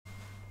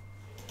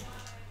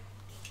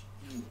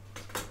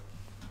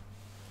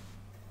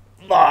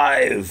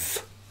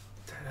live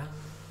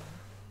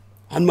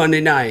on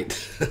Monday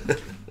night.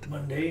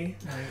 Monday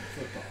Night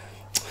Football.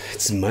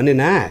 It's Monday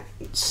night.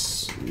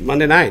 It's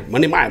Monday night.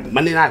 Monday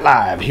Night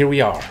Live. Here we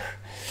are.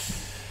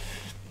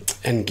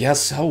 And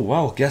guess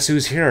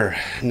who's here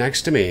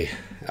next to me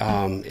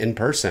in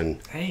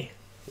person? Hey.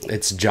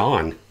 It's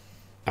John.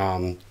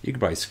 You could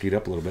probably scoot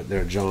up a little bit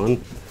there,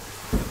 John.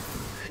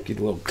 Get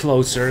a little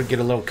closer, get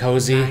a little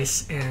cozy.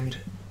 Nice and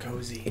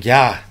cozy.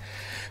 Yeah.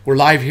 We're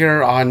live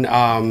here on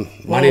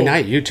Monday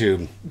night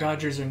YouTube.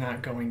 Dodgers are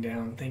not going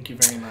down. Thank you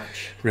very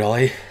much.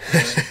 Really?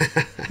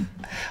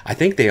 I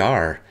think they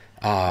are.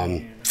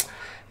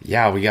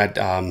 Yeah, we got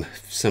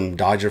some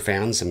Dodger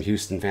fans, some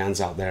Houston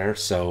fans out there.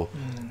 So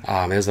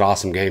it was an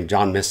awesome game.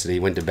 John missed it. He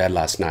went to bed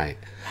last night.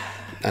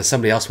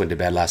 Somebody else went to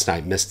bed last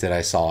night, missed it,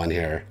 I saw in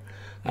here.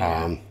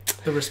 The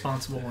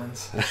responsible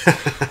ones.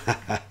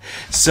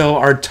 So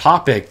our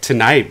topic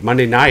tonight,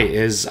 Monday night,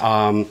 is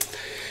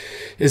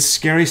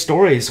scary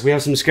stories. We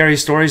have some scary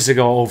stories to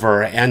go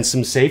over and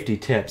some safety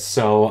tips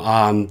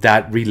so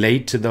that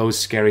relate to those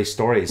scary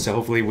stories. So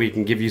hopefully we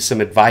can give you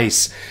some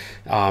advice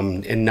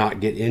and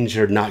not get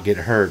injured, not get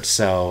hurt.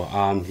 So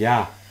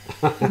yeah.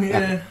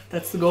 Yeah,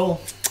 that's the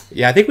goal.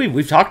 Yeah, I think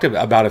we've talked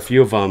about a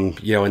few of them,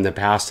 in the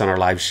past on our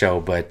live show,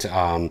 but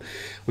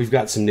we've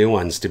got some new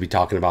ones to be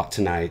talking about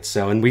tonight.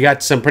 So, and we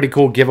got some pretty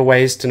cool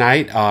giveaways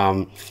tonight.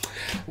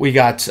 We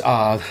got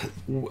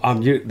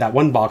that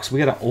one box. We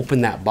got to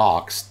open that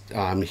box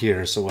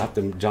here. So we'll have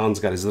to. John's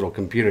got his little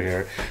computer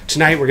here.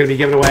 Tonight we're going to be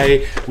giving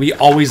away. We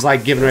always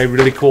like giving away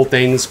really cool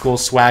things, cool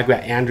swag. We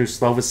got Andrew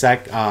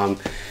Slovacek.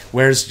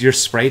 Where's your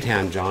spray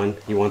tan, John?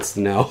 He wants to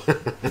know.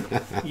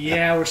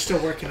 Yeah, we're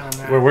still working on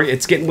that.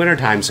 It's getting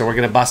wintertime, so we're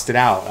going to bust it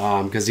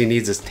out because he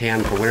needs his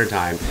tan for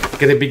wintertime.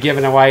 Going to be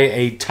giving away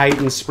a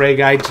Titan spray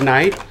guide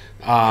tonight.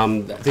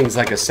 Things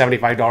like a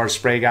 $75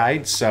 spray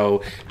guide.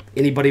 So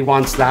anybody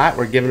wants that,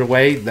 we're giving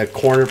away the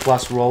Corner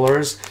Plus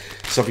rollers.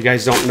 So if you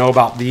guys don't know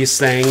about these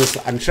things,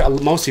 I'm sure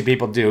most of you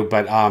people do,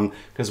 but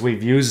because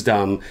we've used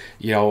them,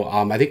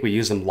 I think we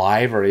use them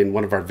live or in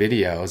one of our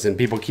videos, and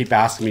people keep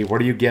asking me, where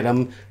do you get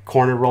them?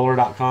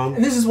 Cornerroller.com.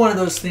 And this is one of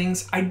those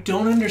things, I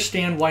don't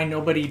understand why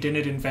nobody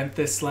didn't invent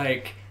this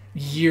like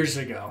years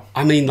ago.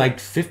 I mean, like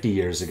 50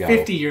 years ago.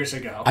 50 years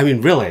ago. I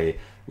mean, really?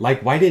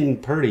 Like, why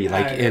didn't Purdy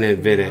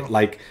invent it?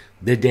 Like,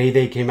 the day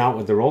they came out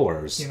with the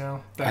rollers.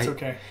 That's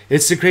okay.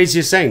 It's the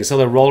craziest thing. So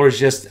the rollers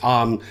just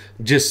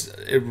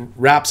it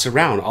wraps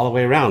around all the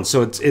way around.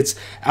 So it's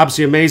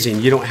absolutely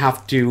amazing. You don't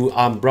have to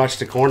brush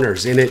the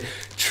corners, and it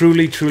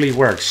truly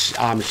works.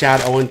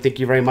 Shad Owen, thank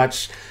you very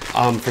much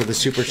for the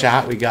super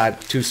chat. We got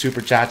 2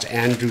 super chats,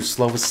 Andrew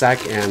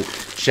Slovacek and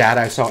Shad.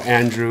 I saw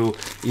Andrew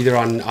either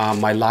on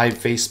my live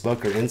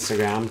Facebook or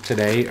Instagram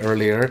today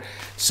earlier.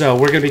 So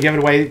we're going to be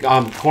giving away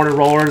corner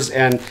rollers,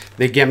 and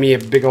they gave me a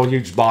big old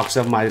huge box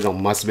of them. I don't know,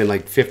 must have been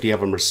like 50 of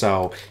them or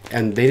so.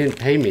 And they didn't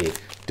pay me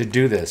to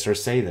do this or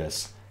say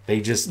this.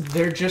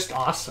 They're just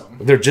awesome.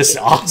 They're just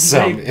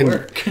awesome. They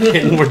work.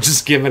 And we're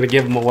just give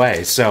them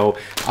away. So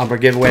we're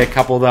giving away a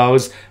couple of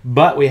those.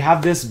 But we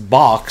have this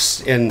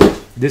box, and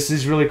this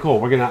is really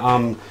cool. We're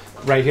going to,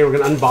 right here, we're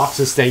going to unbox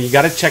this thing. You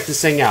got to check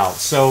this thing out.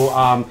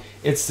 So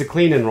it's the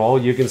clean and roll.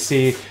 You can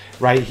see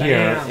right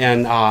here.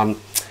 Damn. And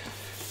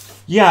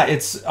yeah,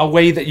 it's a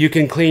way that you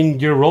can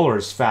clean your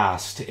rollers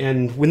fast.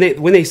 And when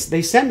they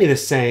sent me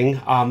this thing,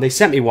 they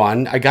sent me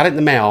one. I got it in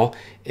the mail,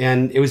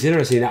 and it was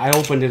interesting. I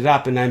opened it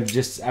up, and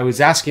I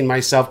was asking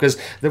myself, because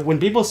when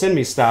people send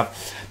me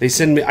stuff,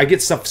 I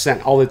get stuff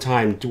sent all the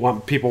time.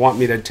 People want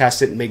me to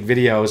test it and make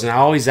videos, and I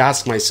always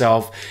ask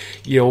myself,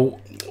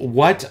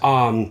 what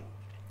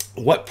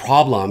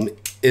problem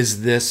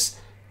is this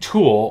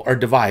tool or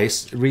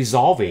device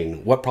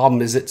resolving? What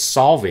problem is it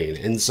solving?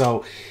 And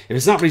so if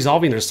it's not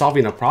resolving or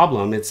solving a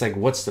problem, it's like,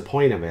 what's the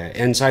point of it?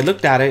 And so I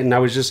looked at it, and I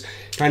was just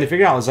trying to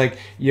figure out, I was like,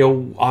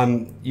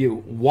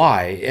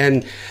 why?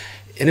 And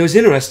it was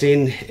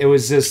interesting. It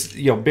was this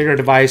bigger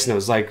device, and it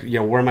was like,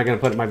 where am I going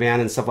to put it in my van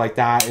and stuff like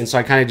that? And so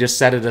I kind of just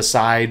set it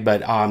aside.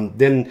 But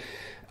then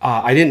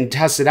I didn't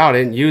test it out. I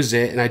didn't use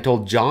it. And I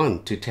told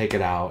John to take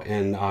it out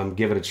and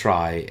give it a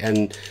try.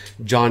 And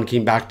John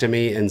came back to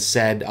me and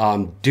said,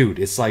 dude,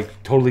 it's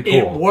like totally cool.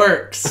 It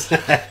works.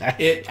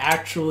 It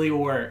actually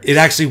works. It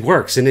actually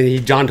works. And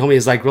then John told me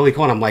it's like really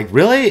cool. And I'm like,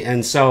 really?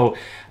 And so,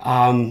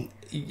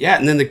 yeah.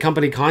 And then the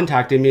company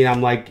contacted me, and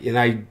I'm like, and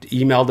I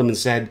emailed them and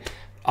said,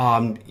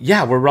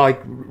 yeah, we're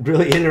like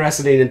really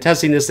interested in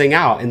testing this thing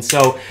out. And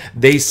so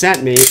they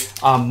sent me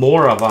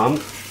more of them.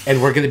 And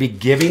we're going to be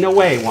giving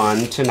away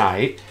one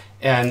tonight,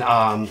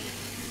 and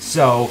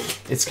so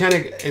it's kind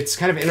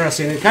of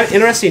interesting, and kind of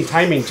interesting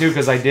timing too,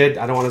 because I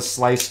don't want to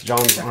slice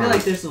John's arm. I feel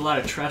like there's a lot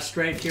of trust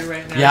right here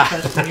right now. Yeah.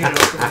 Trusting you to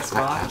open this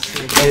box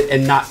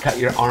and not cut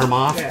your arm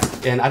off. Yeah.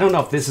 And I don't know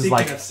if this is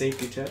like of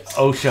safety tips.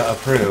 OSHA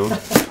approved.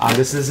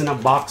 This isn't a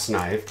box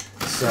knife,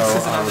 so this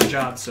isn't on the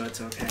job, so it's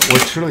okay.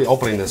 We're truly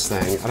opening this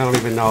thing. I don't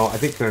even know. I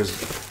think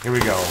here we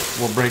go.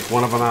 We'll break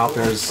one of them out.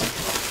 There's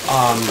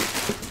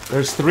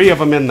 3 of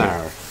them in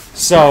there.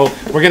 So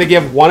we're gonna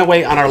give one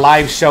away on our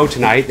live show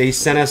tonight. They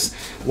sent us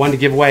one to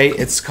give away.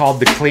 It's called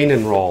the Clean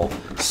and Roll.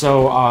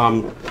 So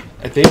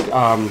I think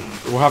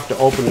we'll have to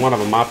open one of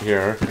them up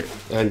here,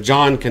 and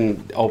John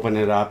can open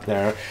it up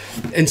there.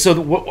 And so,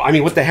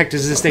 what the heck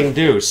does this thing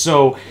do?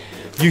 So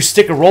you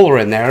stick a roller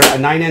in there, a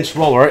 9-inch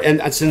roller,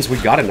 and since we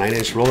got a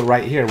 9-inch roller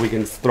right here, we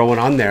can throw it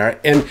on there,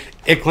 and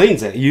it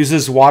cleans it. It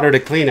uses water to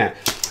clean it.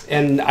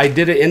 And I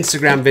did an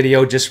Instagram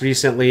video just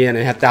recently, and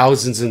it had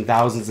thousands and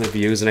thousands of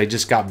views, and I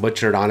just got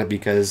butchered on it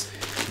because,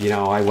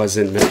 I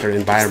wasn't Mr.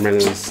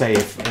 Environmentally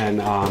Safe,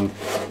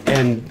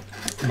 and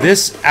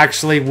this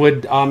actually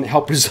would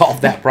help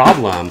resolve that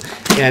problem,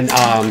 and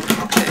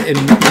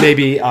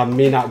maybe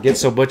me not get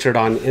so butchered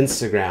on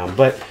Instagram.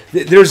 But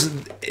it was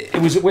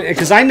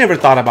because I never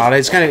thought about it.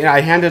 It's kind of, I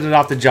handed it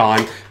off to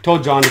John,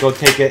 told John to go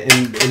take it,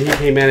 and he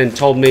came in and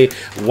told me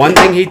one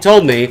thing. He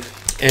told me,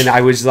 and I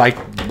was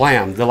like,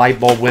 blam, the light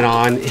bulb went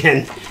on,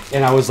 and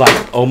I was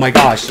like, oh my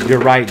gosh, you're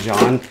right,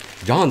 John.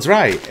 John's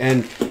right.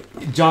 And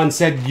John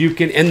said you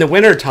can, in the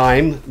winter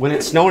time, when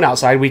it's snowing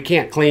outside, we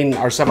can't clean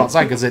our stuff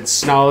outside because it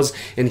snows.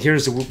 And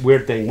here's the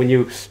weird thing. When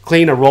you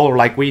clean a roller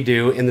like we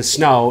do in the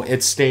snow,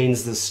 it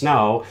stains the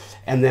snow.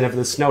 And then if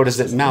the snow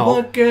doesn't melt,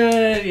 look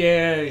good,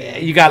 yeah.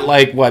 You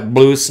got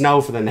blue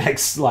snow for the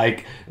next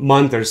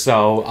month or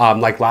so,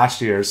 like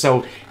last year.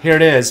 So here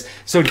it is.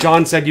 So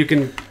John said you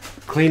can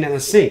clean in a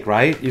sink,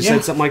 right? You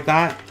said something like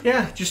that?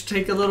 Yeah, just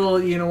take a little,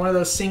 one of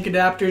those sink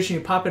adapters, and you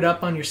pop it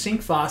up on your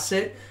sink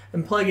faucet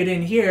and plug it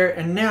in here,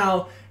 and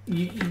now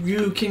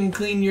you can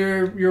clean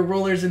your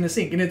rollers in the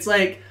sink. And it's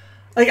like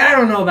I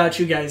don't know about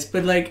you guys,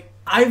 but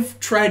I've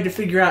tried to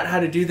figure out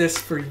how to do this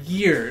for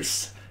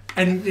years,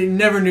 and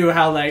never knew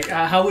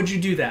how would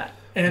you do that.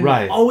 And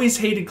I always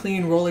hated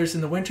cleaning rollers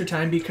in the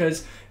wintertime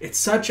because it's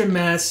such a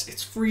mess.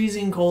 It's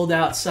freezing cold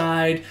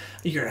outside.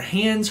 Your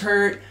hands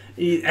hurt.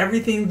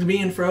 Everything's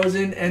being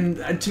frozen.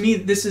 And to me,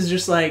 this is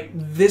just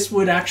this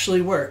would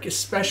actually work,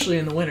 especially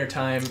in the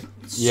wintertime.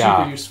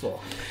 Super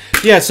useful.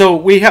 Yeah, so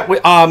we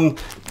haven't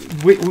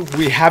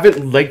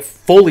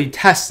fully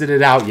tested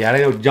it out yet. I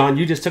know, John,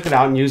 you just took it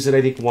out and used it,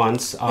 I think,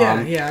 once.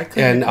 I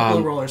cleaned a couple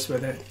of rollers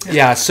with it.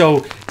 Yeah,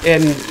 so,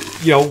 and,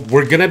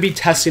 we're going to be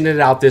testing it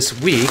out this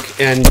week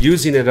and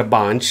using it a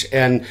bunch.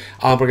 And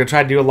we're going to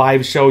try to do a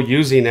live show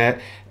using it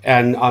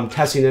and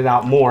testing it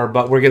out more.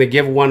 But we're going to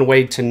give one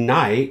away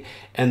tonight.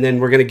 And then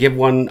we're going to give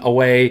one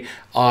away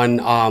on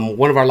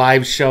one of our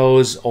live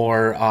shows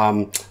or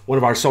one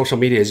of our social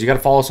medias. You got to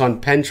follow us on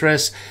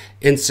Pinterest,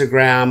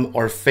 Instagram,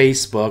 or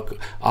Facebook,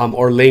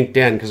 or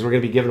LinkedIn, because we're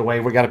going to be giving away.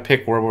 We got to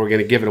pick where we're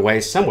going to give it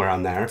away, somewhere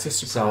on there. It's a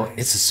surprise. So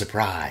it's a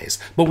surprise.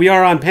 But we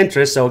are on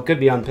Pinterest, so it could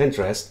be on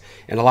Pinterest.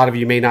 And a lot of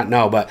you may not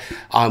know, but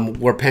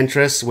we're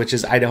Pinterest, which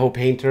is Idaho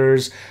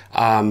Painters.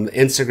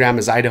 Instagram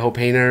is Idaho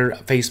Painter.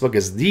 Facebook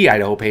is The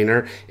Idaho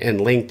Painter. And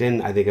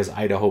LinkedIn, I think, is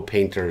Idaho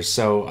Painters.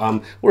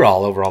 So we're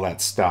all over all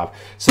that stuff.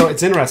 So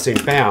it's interesting.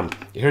 Bam.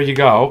 Here you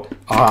go.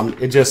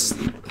 It just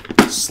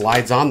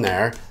slides on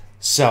there.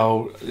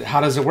 So how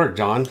does it work,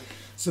 John?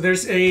 So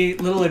there's a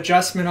little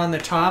adjustment on the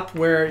top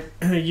where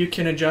you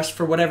can adjust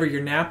for whatever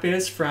your nap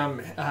is,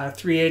 from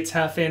 3/8,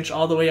 ½ inch,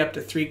 all the way up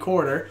to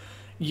 3/4.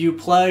 You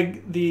plug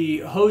the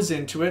hose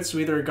into it, so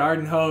either a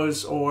garden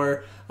hose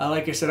or,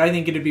 like I said, I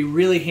think it'd be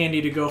really handy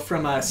to go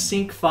from a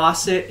sink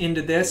faucet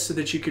into this so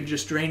that you could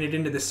just drain it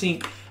into the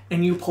sink,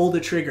 and you pull the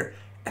trigger.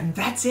 And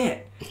that's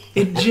it.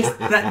 It just,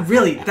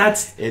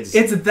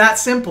 it's that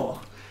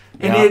simple.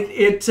 And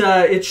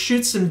it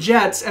shoots some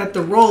jets at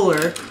the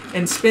roller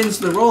and spins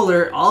the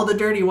roller. All the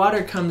dirty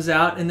water comes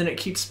out, and then it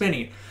keeps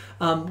spinning.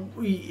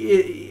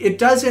 It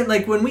doesn't,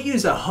 when we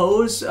use a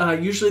hose,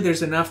 usually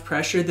there's enough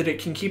pressure that it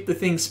can keep the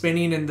thing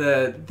spinning, and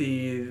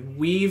the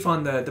weave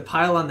on the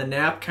pile on the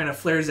nap kind of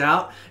flares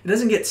out. It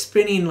doesn't get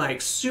spinning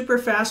super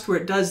fast where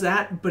it does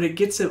that, but it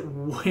gets it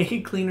way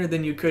cleaner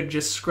than you could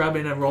just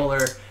scrubbing a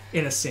roller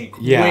in a sink.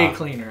 Way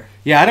cleaner.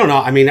 Yeah, I don't know.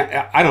 I mean,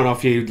 I don't know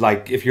if you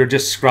if you're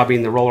just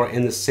scrubbing the roller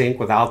in the sink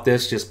without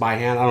this, just by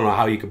hand. I don't know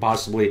how you could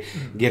possibly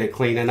get it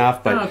clean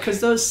enough. But no, because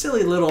those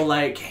silly little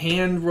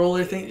hand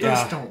roller things,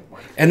 those don't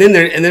work. And then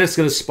it's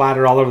going to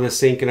splatter all over the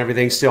sink and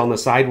everything, still on the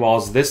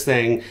sidewalls. This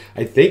thing,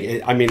 I think,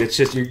 it's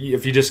just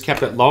if you just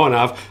kept it low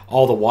enough,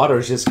 all the water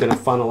is just going to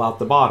funnel out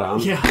the bottom.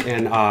 Yeah.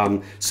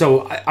 And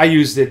so I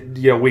used it.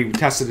 We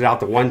tested it out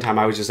the one time.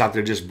 I was just out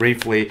there just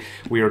briefly.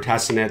 We were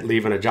testing it,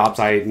 leaving a job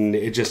site, and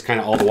it just kind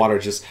of all the water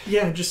just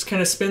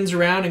kind of spins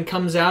around and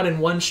comes out in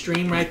one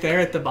stream right there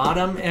at the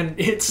bottom, and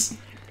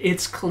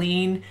it's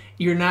clean.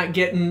 You're not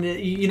getting,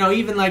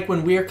 even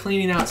when we're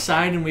cleaning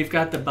outside and we've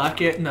got the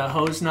bucket and the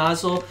hose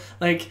nozzle,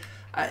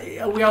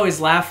 we always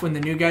laugh when the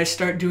new guys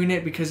start doing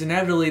it because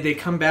inevitably they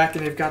come back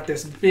and they've got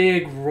this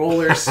big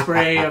roller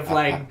spray of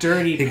like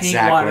dirty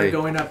paint water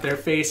going up their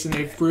face and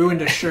they've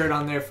ruined a shirt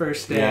on their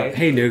first day. Yeah.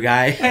 Hey, new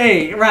guy.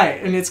 Hey,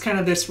 right. And it's kind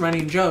of this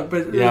running joke.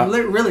 But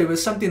really with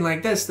something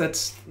like this,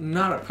 that's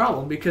not a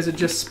problem because it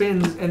just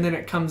spins and then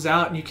it comes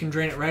out and you can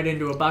drain it right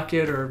into a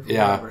bucket or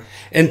whatever.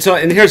 And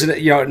here's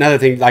another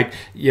thing, like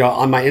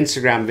on my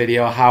Instagram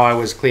video, how I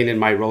was cleaning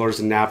my rollers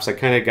and naps, I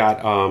kind of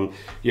got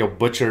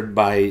butchered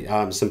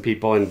by some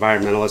people,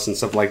 environmentalists and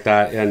stuff like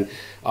that, and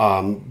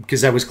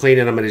because I was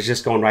cleaning them and it's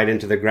just going right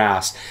into the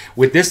grass.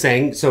 With this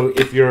thing, so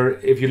if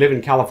you live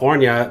in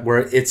California where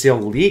it's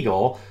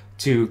illegal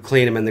to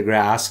clean them in the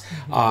grass,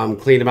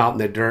 clean them out in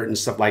the dirt and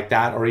stuff like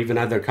that, or even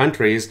other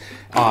countries,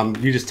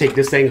 you just take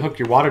this thing, hook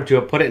your water to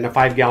it, put it in a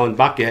 5-gallon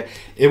bucket.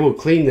 It will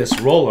clean this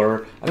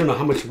roller. I don't know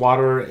how much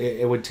water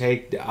it would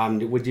take.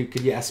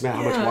 Could you estimate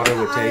how much water it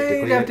would take to clean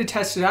it? I'd have to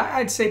test it.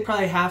 I'd say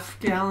probably half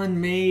gallon,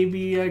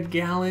 maybe a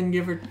gallon,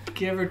 give or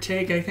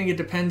take. I think it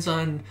depends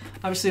on.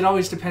 Obviously, it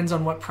always depends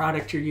on what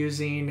product you're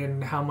using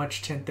and how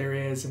much tint there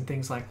is and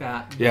things like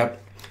that.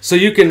 Yep. So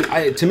you can,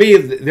 to me,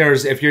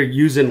 if you're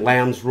using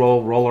Lamb's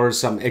rollers,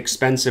 some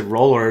expensive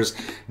rollers,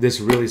 this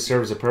really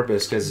serves a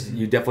purpose because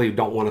you definitely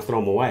don't want to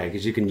throw them away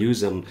because you can use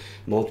them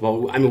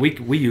multiple. I mean,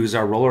 we use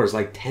our rollers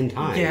like 10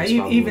 times. Yeah,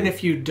 even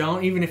if you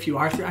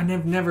are,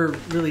 I've never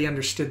really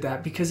understood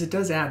that because it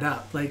does add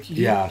up. Like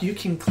you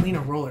can clean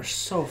a roller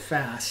so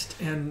fast,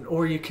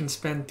 or you can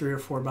spend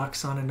 $3 or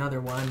 $4 on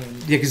another one.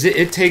 And because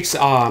it takes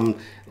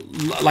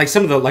like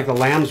some of the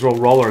Lamb's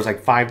rollers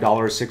like $5,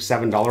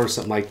 $6, $7,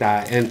 something like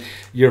that, and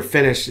your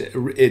finish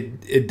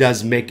it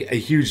does make a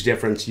huge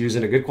difference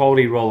using a good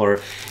quality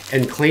roller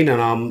and cleaning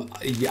them.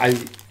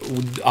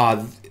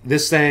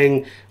 This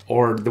thing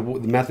or the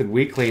method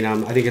we clean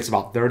them, I think it's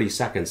about 30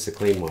 seconds to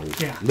clean one.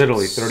 Yeah,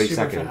 literally 30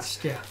 seconds.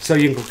 Fast, yeah. So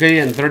you can clean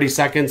it in 30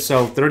 seconds.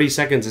 So 30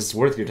 seconds is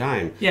worth your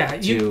time. Yeah,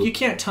 you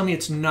can't tell me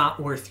it's not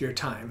worth your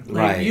time.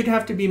 Like, you'd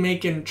have to be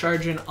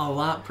charging a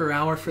lot per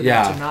hour for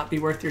that to not be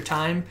worth your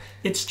time.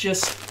 It's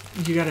just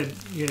you gotta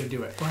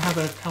do it or have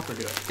a helper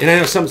do it. And I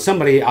know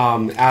somebody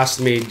asked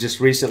me just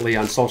recently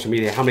on social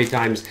media how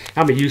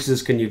many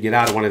uses can you get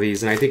out of one of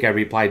these, and I think I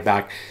replied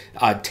back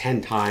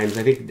 10 times.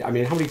 How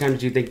many times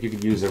do you think you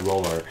could use a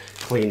roller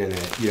cleaning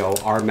it?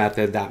 Our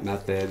method, that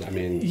method.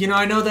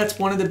 I know that's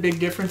one of the big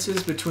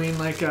differences between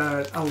like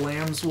a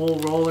lamb's wool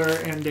roller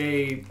and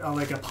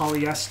like a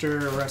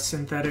polyester or a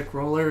synthetic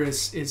roller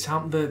is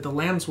how the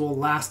lamb's wool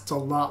lasts a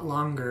lot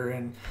longer.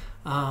 And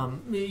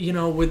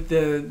with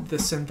the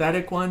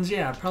synthetic ones,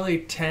 probably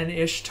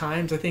 10-ish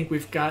times. I think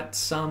we've got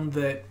some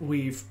that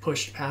we've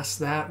pushed past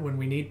that when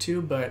we need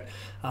to, but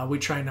we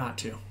try not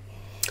to.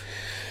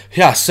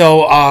 Yeah,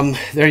 so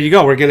there you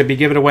go. We're going to be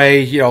giving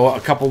away,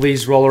 a couple of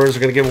these rollers.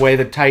 We're going to give away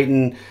the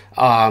Titan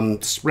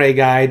spray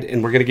guide,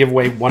 and we're going to give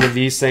away one of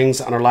these things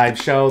on our live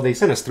show. They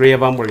sent us 3 of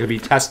them. We're going to be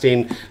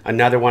testing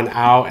another one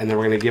out, and then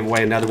we're going to give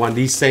away another one.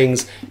 These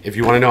things, if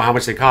you want to know how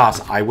much they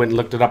cost, I went and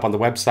looked it up on the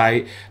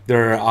website.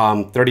 They're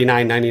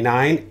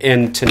 $39.99,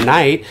 and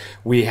tonight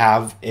we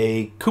have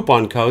a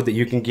coupon code that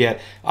you can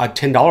get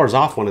 $10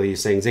 off one of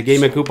these things. They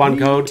gave me a coupon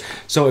code,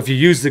 so if you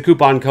use the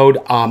coupon code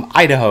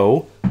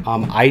Idaho,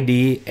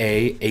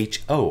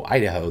 IDAHO,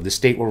 Idaho, the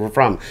state where we're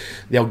from,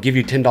 they'll give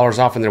you $10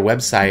 off on their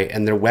website,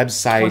 and their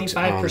website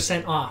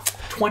 25%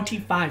 off.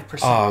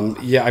 25%.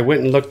 Yeah, I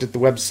went and looked at the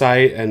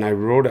website and I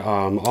wrote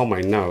all my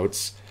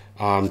notes.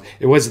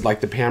 It was like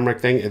the Pamrick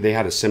thing. They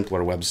had a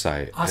simpler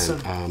website. Awesome.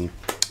 And,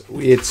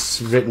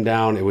 it's written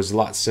down. It was a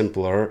lot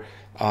simpler.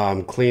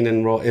 Clean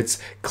and roll. It's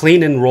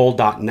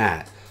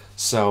cleanandroll.net.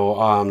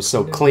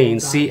 So clean,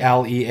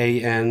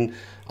 CLEAN,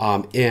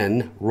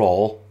 in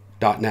roll.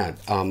 .net.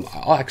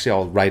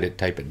 I'll write it,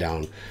 type it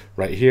down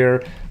right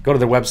here. Go to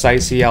the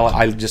website,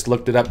 I just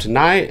looked it up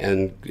tonight,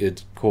 and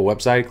it's a cool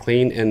website,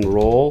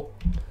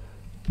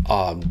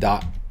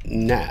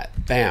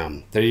 cleanandroll.net.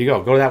 Bam, there you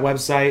go. Go to that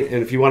website,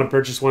 and if you want to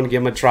purchase one,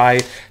 give them a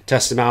try,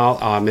 test them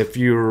out. If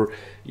you're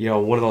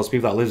one of those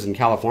people that lives in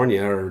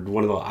California or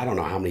one of the, I don't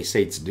know how many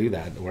states do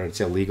that where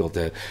it's illegal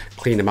to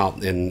clean them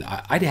out, and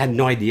I had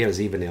no idea it was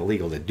even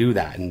illegal to do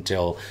that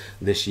until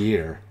this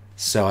year.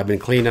 So I've been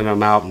cleaning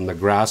them out in the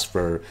grass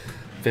for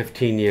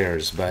 15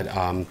 years, but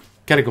kind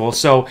of cool.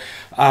 So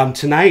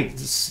tonight,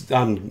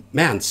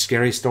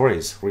 scary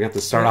stories. We have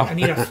to start off. I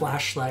need a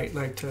flashlight,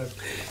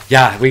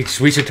 Yeah, we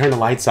should turn the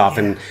lights off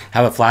and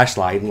have a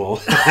flashlight, and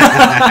we'll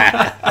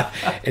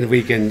and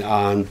we can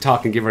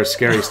talk and give our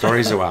scary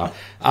stories a while.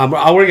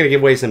 We're gonna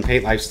give away some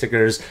Paint Life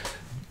stickers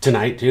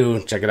tonight too.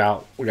 Check it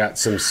out. We got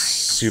some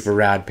super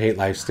rad Paint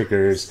Life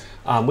stickers.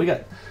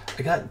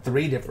 I got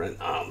 3 different.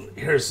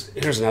 Here's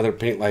another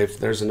Paint Life.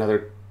 There's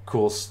another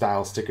cool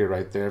style sticker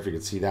right there, if you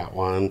can see that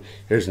one.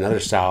 Here's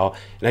another style.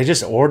 And I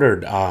just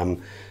ordered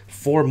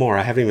 4 more.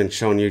 I haven't even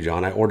shown you,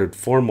 John. I ordered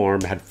 4 more.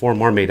 I had 4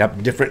 more made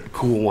up, different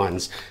cool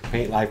ones.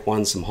 Paint Life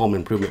ones, some home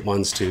improvement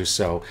ones too.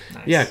 So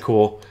nice. Yeah,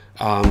 cool.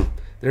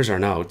 There's our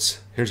notes.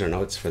 Here's our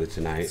notes for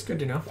tonight. It's good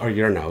to know. Or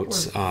your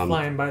notes. We're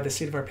flying by the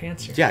seat of our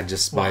pants here. Yeah,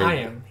 just by. I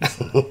am.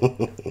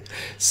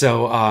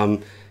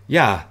 So,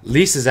 Yeah,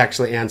 Lisa's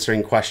actually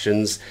answering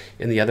questions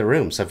in the other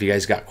room. So if you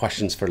guys got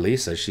questions for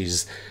Lisa,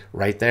 she's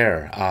right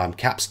there.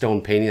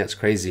 Capstone painting, that's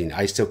crazy.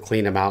 I still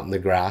clean them out in the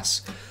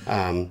grass.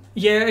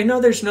 Yeah, I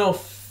know there's no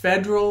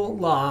federal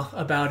law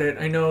about it.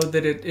 I know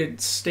that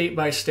it's state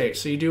by state.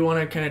 So you do want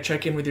to kind of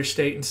check in with your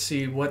state and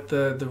see what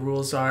the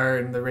rules are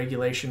and the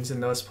regulations in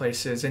those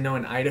places. I know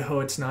in Idaho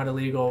it's not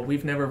illegal.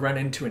 We've never run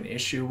into an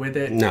issue with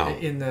it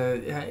in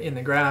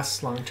the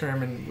grass long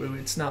term, and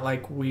it's not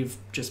like we've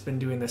just been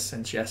doing this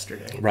since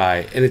yesterday.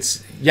 Right. And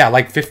it's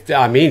like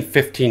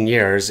 15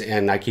 years,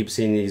 and I keep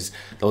seeing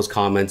those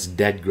comments,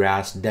 dead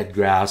grass, dead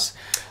grass.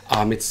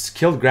 It's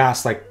killed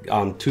grass like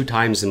 2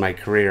 times in my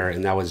career,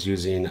 and that was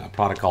using a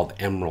product called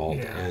Emerald,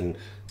 and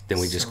then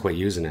we just quit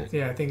using it.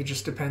 Yeah, I think it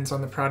just depends on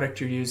the product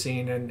you're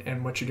using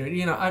and what you're doing.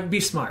 You know, I'd be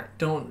smart.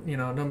 Don't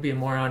be a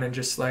moron and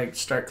just like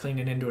start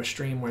cleaning into a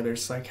stream where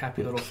there's like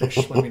happy little fish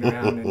swimming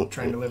around and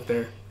trying to live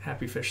their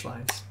happy fish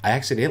lives. I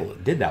actually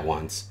did that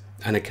once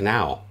in a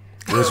canal.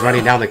 It was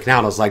running down the canal,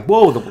 and I was like,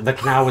 whoa, the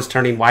canal was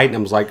turning white, and I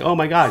was like, oh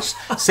my gosh,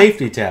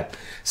 safety tip.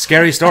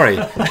 Scary story.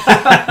 We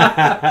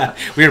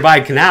were by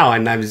a canal,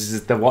 and I was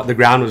just, the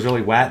ground was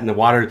really wet, and the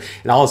water,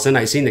 and all of a sudden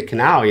I seen the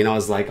canal, it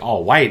was like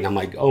all white, and I'm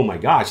like, oh my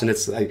gosh, and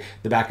it's like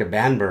the back of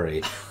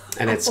Banbury,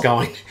 and it's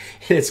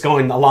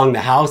going along the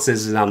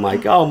houses, and I'm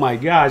like, oh my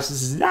gosh,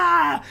 this is,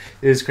 it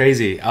is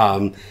crazy.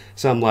 So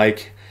I'm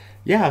like,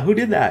 yeah, who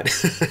did that?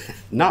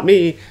 Not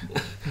me.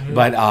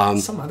 But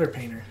some other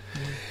painter.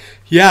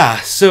 Yeah,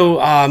 so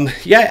I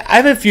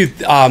have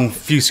a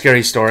few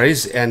scary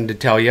stories and to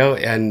tell you,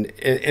 and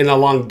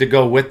along to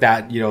go with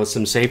that,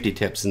 some safety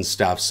tips and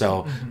stuff.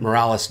 So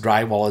Morales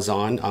Drywall is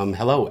on.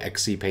 Hello,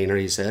 XC Painter,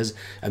 he says.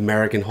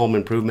 American Home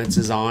Improvements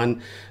is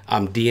on.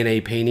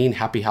 DNA Painting.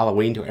 Happy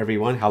Halloween to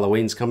everyone.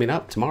 Halloween's coming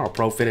up tomorrow.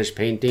 Pro Finish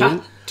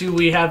Painting. Do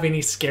we have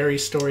any scary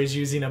stories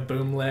using a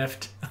boom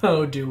lift?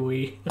 Oh, do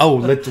we?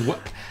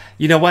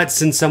 You know what?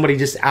 Since somebody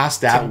just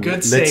asked that, good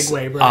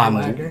segue, Brian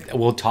Wagner.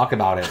 We'll talk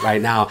about it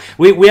right now.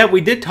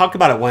 We did talk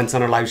about it once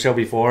on our live show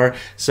before.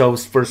 So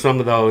for some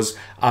of those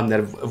that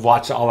have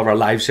watched all of our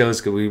live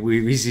shows, because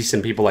we see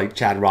some people like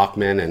Chad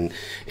Rockman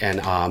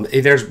and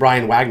there's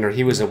Brian Wagner.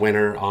 He was a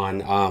winner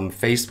on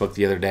Facebook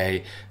the other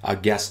day.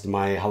 Guessed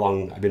how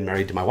long I've been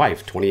married to my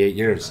wife, 28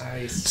 years.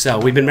 Nice. So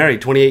we've been married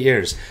 28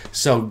 years.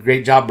 So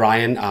great job,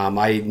 Brian.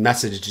 I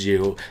messaged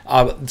you.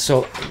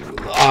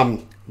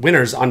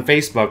 Winners on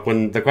Facebook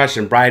when the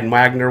question, Brian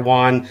Wagner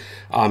won,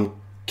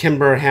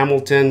 Kimber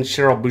Hamilton,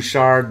 Cheryl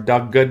Bouchard,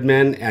 Doug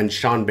Goodman, and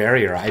Sean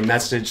Barrier. I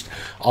messaged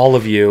all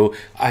of you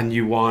and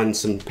you won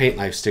some Paint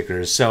Life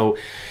stickers. So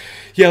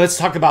yeah, let's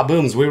talk about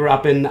booms. We were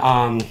up in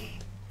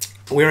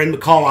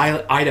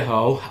McCall,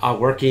 Idaho,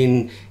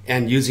 working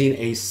and using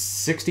a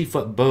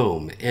 60-foot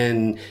boom.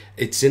 And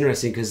it's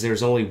interesting because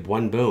there's only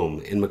one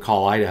boom in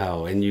McCall,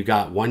 Idaho, and you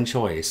got one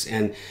choice.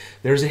 And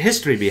there's a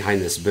history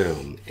behind this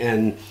boom.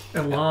 And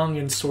a long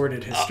and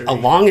sordid history. A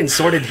long and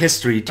sordid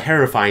history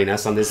terrifying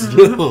us on this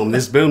boom.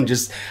 This boom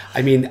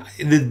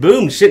the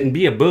boom shouldn't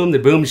be a boom. The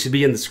boom should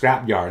be in the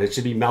scrapyard. It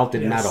should be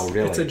melted metal,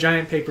 really. It's a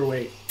giant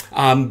paperweight.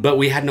 But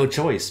we had no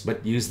choice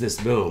but use this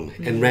boom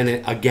and rent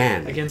it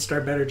again. Against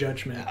our better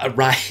judgment.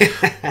 Right.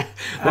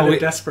 Out of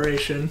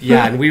desperation.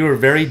 Yeah, and we were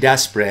very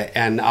desperate.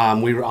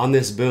 And we were on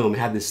this boom,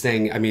 had this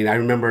thing. I mean, I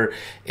remember,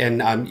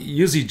 and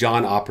usually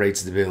John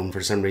operates the boom for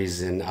some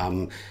reason.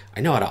 I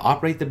know how to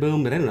operate the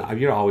boom, but I don't know.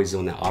 You're always the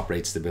one that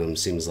operates the boom,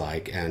 seems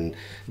like. And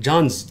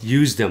John's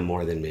used them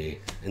more than me.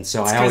 And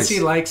so it's because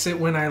he likes it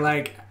when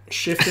I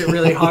shift it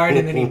really hard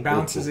and then he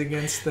bounces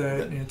against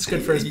it's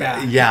good for his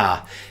back.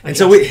 Yeah. And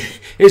so it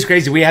was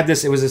crazy. We had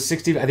this, it was a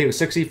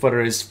 60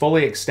 footer, is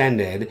fully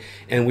extended,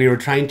 and we were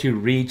trying to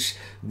reach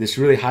this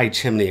really high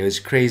chimney. It was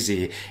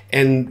crazy.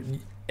 And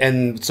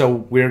so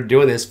we were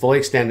doing this fully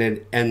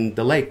extended, and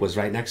the lake was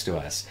right next to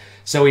us.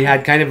 So we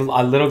had kind of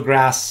a little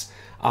grass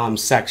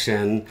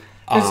section.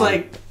 It's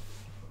like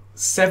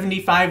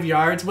 75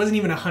 yards, wasn't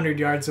even 100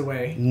 yards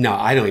away. No,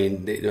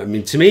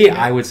 to me,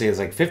 I would say it's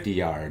like 50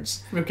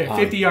 yards. Okay,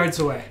 50 yards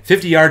away.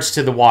 50 yards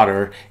to the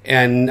water,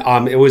 and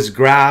it was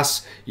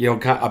grass,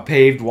 a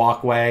paved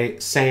walkway,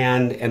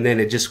 sand, and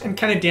then it just... And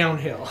kind of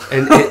downhill.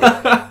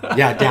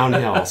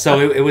 Downhill.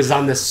 So it was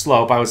on this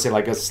slope, I would say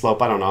like a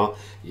slope, I don't know,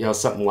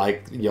 something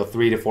like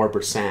 3 to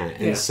 4%.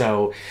 And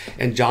so,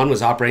 and John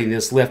was operating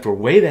this lift. We're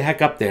way the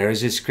heck up there.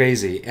 It's just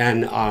crazy.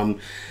 And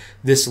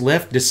this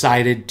lift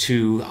decided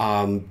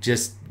to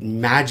just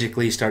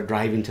magically start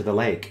driving to the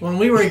lake. When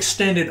we were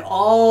extended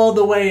all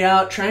the way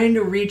out, trying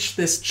to reach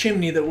this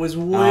chimney that was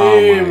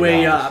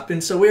way up.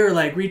 And so we were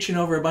reaching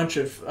over a bunch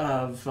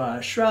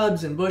of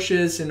shrubs and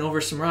bushes and over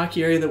some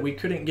rocky area that we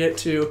couldn't get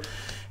to.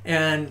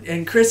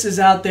 And Chris is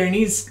out there and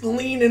he's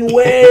leaning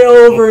way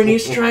over and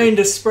he's trying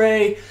to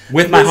spray.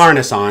 With my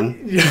harness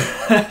on.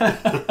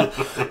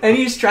 And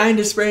he's trying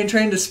to spray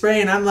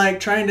and I'm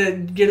trying to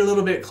get a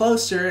little bit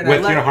closer. And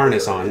with your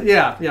harness on.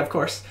 Yeah, of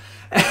course.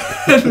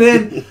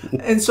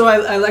 and so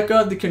I let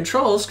go of the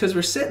controls because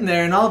we're sitting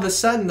there and all of a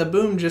sudden the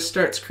boom just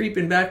starts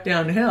creeping back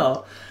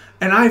downhill.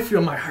 And I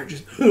feel my heart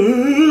just...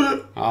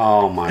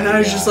 Oh my gosh. And I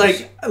was just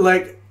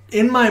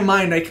in my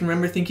mind, I can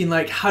remember thinking,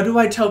 like, how do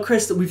I tell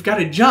Chris that we've got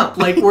to jump?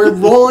 Like, we're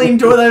rolling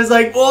toward. I was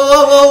like, whoa,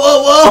 whoa,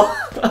 whoa, whoa,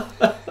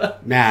 whoa.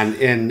 Man,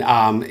 and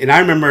I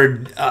remember,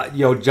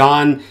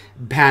 John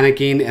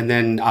panicking, and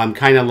then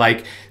kind of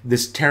like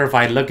this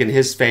terrified look in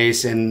his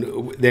face,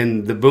 and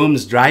then the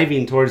boom's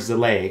driving towards the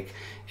lake.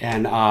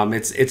 And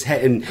it's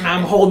and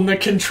I'm holding the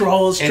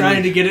controls,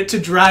 trying to get it to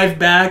drive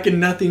back,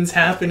 and nothing's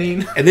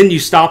happening. And then you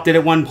stopped it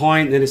at one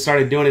point, and then it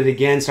started doing it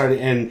again.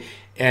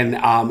 And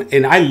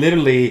I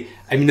literally,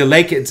 I mean, the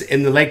lake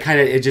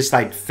kind of, it just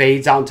like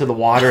fades out into the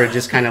water. It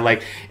just kind of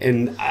like,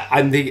 and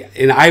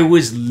I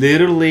was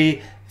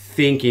literally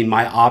thinking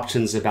my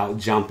options about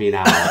jumping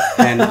out,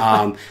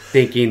 and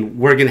thinking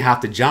we're gonna have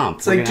to jump.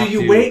 It's like, do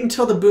you wait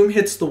until the boom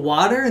hits the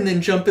water and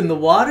then jump in the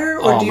water,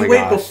 or do you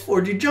wait before?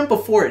 Or do you jump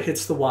before it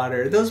hits the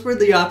water? Those were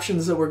the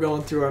options that were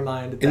going through our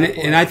mind at that point.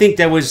 And I think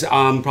that was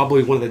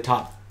probably one of the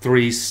top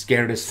 3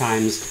 scaredest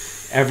times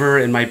ever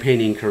in my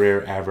painting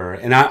career ever.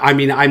 And I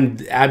mean, I'm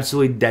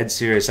absolutely dead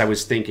serious. I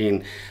was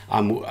thinking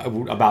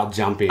about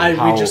jumping.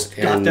 We just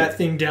got that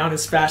thing down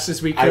as fast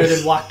as we could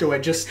and walked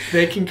away. Just,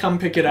 they can come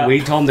pick it up. We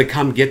told them to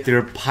come get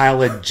their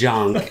pile of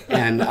junk.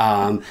 And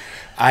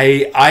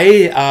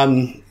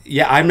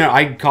yeah, I remember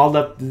I called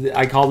up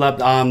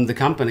the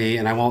company,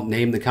 and I won't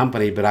name the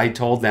company, but I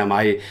told them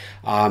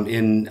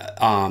in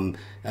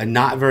a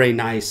not very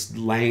nice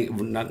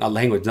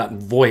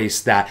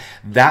voice,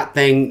 that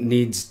thing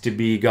needs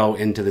to go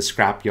into the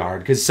scrapyard,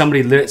 because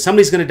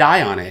somebody's going to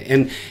die on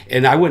it,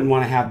 and I wouldn't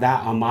want to have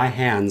that on my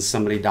hands,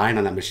 somebody dying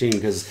on that machine,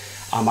 because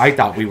I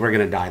thought we were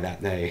going to die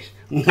that day.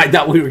 I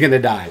thought we were going to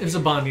die. It was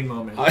a bonding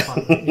moment.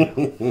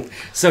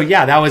 So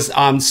yeah, that was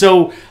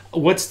so.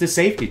 What's the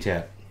safety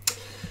tip?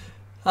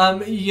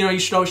 You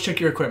should always check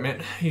your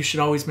equipment. You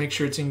should always make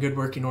sure it's in good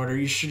working order.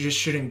 You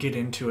shouldn't get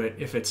into it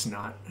if it's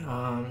not.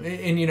 And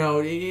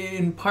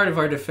in part of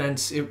our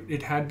defense,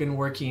 it had been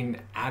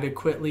working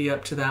adequately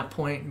up to that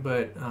point,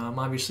 but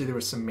obviously there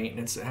was some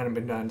maintenance that hadn't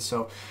been done.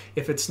 So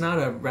if it's not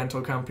a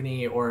rental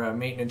company or a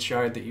maintenance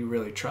yard that you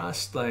really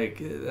trust, like,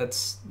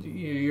 that's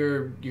you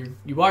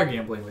are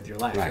gambling with your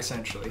life, right,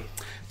 essentially.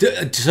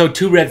 So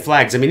 2 red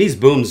flags. I mean, these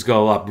booms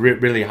go up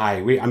really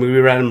high. We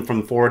ran them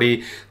from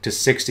 40 to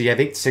 60. I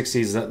think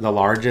 60 is the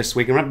largest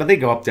we can run, but they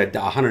go up to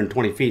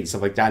 120 feet and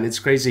stuff like that. And it's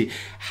crazy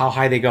how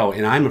high they go.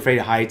 And I'm afraid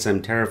of heights.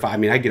 I'm terrified. I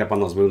mean, I get up on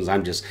those booms.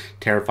 I'm just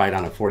terrified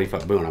on a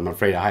 40-foot boom. I'm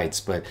afraid of heights,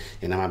 but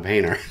I'm a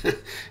painter.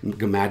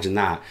 Imagine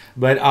that.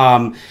 But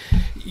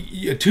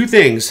 2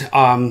 things.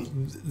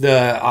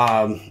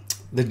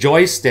 The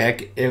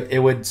joystick,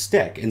 it would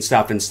stick and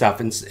stuff,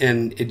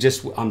 and it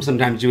just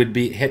sometimes you would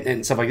be hitting it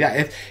and stuff like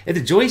that. If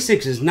the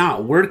joystick is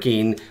not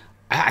working,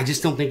 I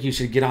just don't think you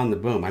should get on the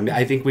boom. I mean,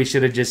 I think we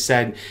should have just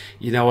said,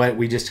 you know what,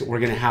 we're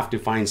going to have to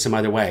find some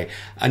other way.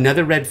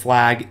 Another red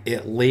flag,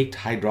 it leaked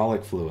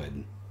hydraulic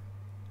fluid.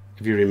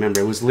 If you remember,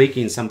 it was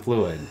leaking some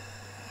fluid.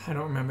 I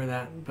don't remember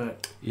that,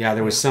 but yeah,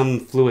 there was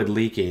some fluid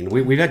leaking.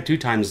 We've had 2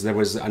 times. There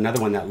was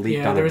another one that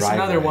leaked on a driveway. Yeah, there was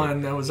another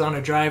one that was on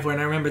a driveway,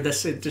 and I remember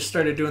this. It just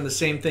started doing the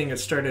same thing. It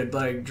started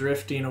like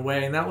drifting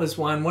away, and that was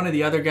one. One of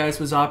the other guys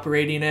was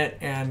operating it,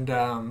 and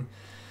I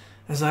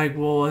was like,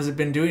 well, has it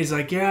been doing? He's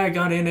like, yeah, I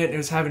got in it and it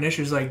was having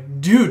issues. Like,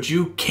 dude,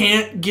 you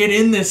can't get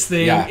in this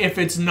thing if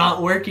it's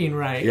not working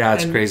right. Yeah,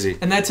 it's crazy.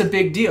 And that's a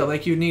big deal.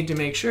 Like, you need to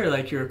make sure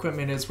like your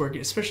equipment is working.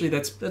 Especially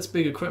that's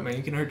big equipment.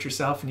 You can hurt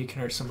yourself and you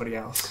can hurt somebody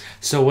else.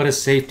 So what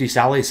does Safety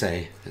Sally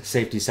say?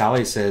 Safety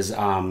Sally says,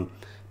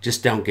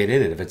 just don't get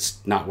in it if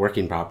it's not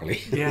working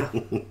properly. Yeah.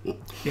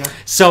 Yeah.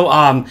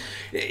 So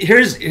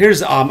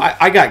here's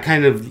I got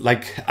kind of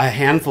like a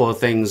handful of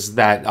things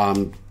that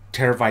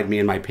terrified me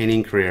in my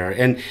painting career,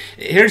 and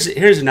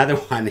here's another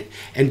one.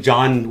 And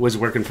John was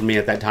working for me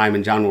at that time,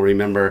 and John will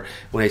remember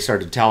when I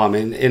started to tell him.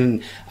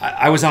 And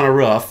I was on a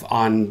roof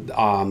on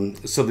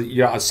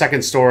a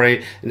second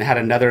story, and had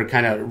another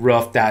kind of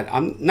roof that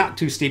not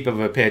too steep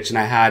of a pitch, and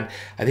I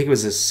think it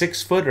was a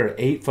 6-foot or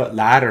 8-foot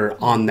ladder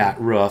on that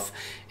roof,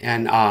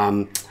 and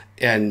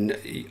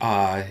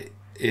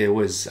it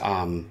was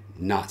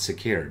not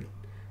secured.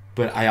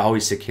 But I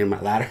always secure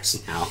my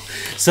ladders now.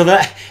 So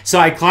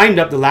I climbed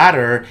up the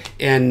ladder,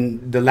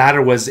 and the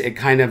ladder was at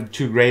kind of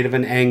too great of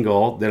an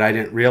angle that I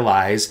didn't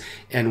realize.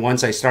 And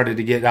once I started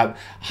to get up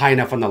high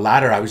enough on the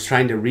ladder, I was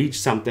trying to reach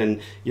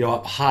something,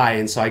 up high.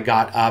 And so I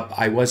got up.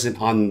 I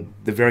wasn't on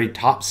the very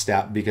top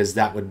step because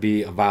that would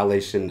be a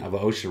violation of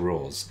OSHA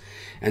rules.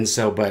 And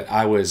so, but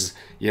I was,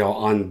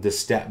 on the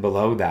step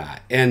below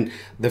that, and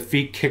the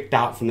feet kicked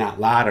out from that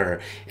ladder,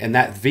 and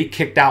that feet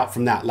kicked out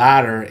from that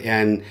ladder,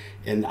 and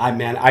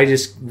I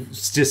just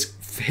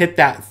hit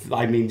that.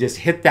 I mean, just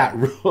hit that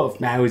roof,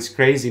 man. It was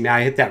crazy, man.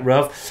 I hit that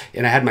roof,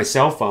 and I had my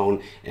cell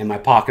phone in my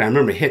pocket. I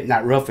remember hitting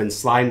that roof and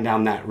sliding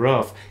down that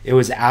roof. It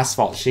was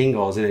asphalt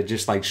shingles, and it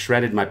just like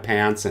shredded my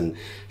pants and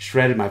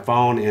shredded my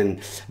phone.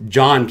 And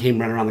John came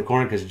running around the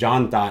corner because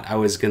John thought I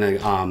was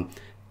gonna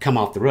come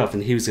off the roof,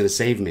 and he was gonna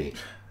save me.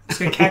 It's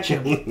gonna catch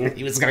him.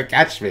 He was gonna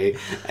catch me,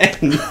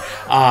 and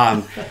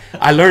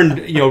I learned,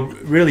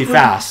 really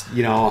fast.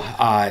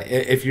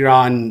 If you're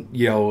on,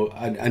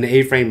 an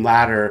A-frame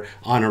ladder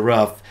on a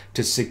roof,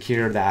 to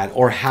secure that,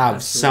 or have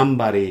Absolutely.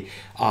 somebody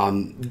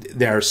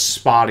there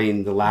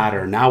spotting the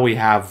ladder. Now we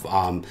have,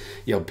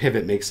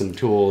 Pivot makes some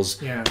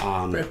tools. Yeah,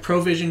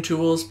 Provision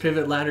Tools,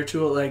 Pivot Ladder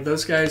Tool, like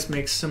those guys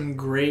make some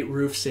great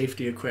roof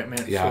safety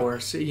equipment for.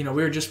 So, we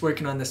were just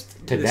working on this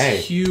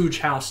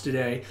huge house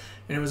today,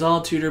 and it was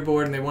all Tudor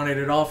board, and they wanted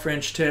it all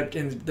French tipped,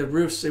 and the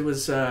roofs, it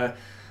was, it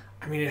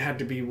had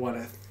to be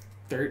a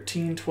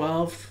 13,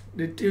 12.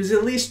 It was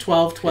at least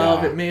 12,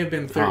 12. Yeah. It may have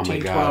been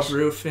 13, 12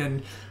 roof,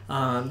 and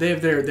they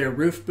have their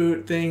roof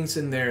boot things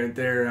and their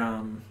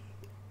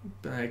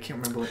I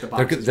can't remember what the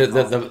box is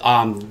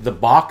called. The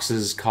box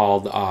is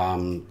called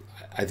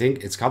I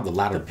think it's called the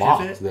ladder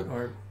box.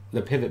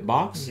 The pivot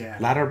box? Yeah.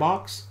 Ladder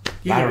box?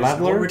 Ladder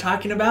leveler? What we're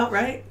talking about,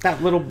 right?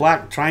 That little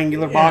black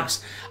triangular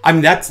box. I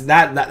mean,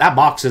 that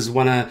box is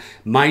one of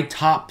my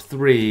top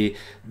 3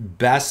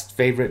 best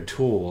favorite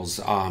tools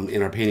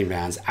in our painting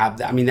vans.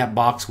 I mean, that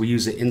box, we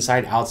use it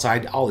inside,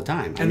 outside, all the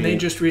time. And they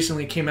just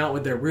recently came out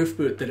with their roof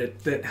boot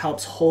that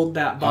helps hold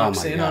that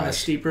box on a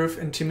steep roof.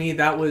 And to me,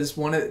 that was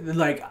one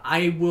of,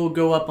 I will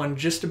go up on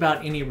just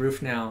about any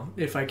roof now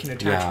if I can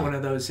attach one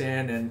of those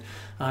in, and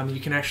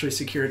you can actually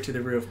secure it to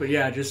the roof. But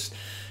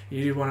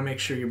you want to make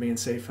sure you're being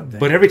safe up there.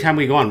 But every time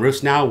we go on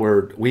roofs now,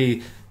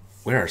 we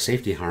wear our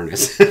safety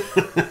harness.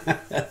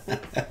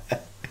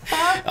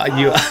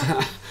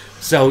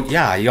 So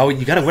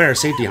you got to wear a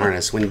safety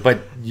harness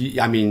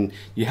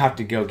you have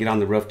to go get on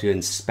the roof to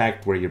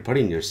inspect where you're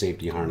putting your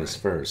safety harness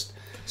first.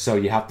 So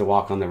you have to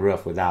walk on the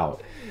roof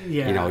without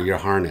your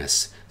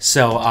harness.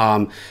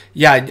 So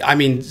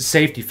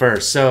safety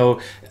first. So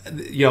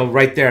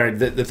right there,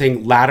 the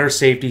thing, ladder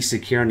safety,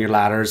 securing your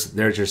ladders.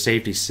 There's your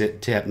safety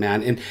tip,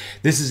 man. And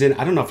this is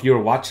I don't know if you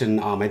were watching,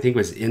 I think it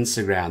was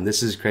Instagram.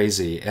 This is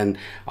crazy. And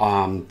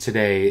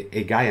today,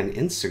 a guy on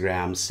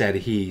Instagram said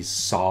he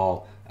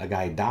saw a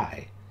guy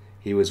die.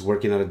 He was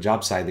working at a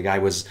job site. The guy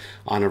was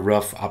on a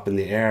roof up in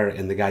the air,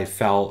 and the guy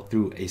fell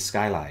through a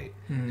skylight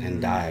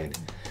and died.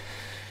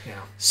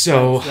 Yeah.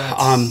 So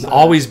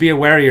always be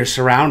aware of your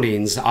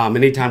surroundings.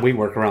 Anytime we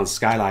work around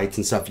skylights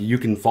and stuff, you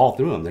can fall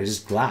through them. They're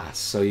just glass,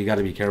 so you got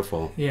to be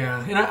careful.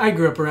 Yeah, and I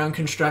grew up around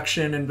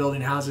construction and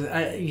building houses.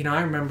 I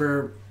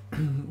remember I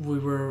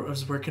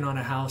was working on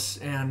a house,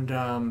 and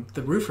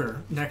the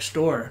roofer next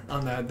door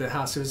on the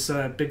house, it was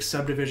a big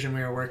subdivision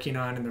we were working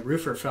on, and the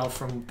roofer fell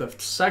from the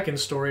second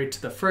story to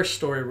the first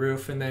story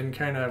roof, and then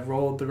kind of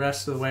rolled the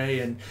rest of the way,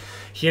 and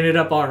he ended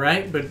up all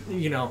right, but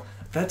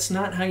that's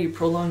not how you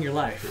prolong your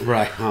life.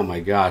 Right. Oh my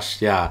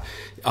gosh. Yeah.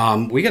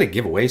 We got to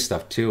give away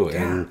stuff too.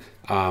 Yeah.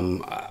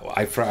 And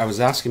I was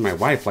asking my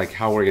wife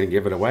how we're going to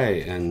give it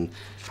away, and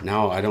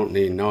now I don't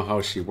even know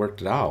how she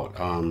worked it out.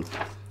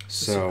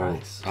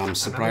 Surprise.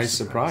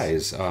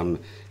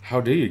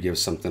 How do you give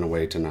something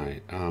away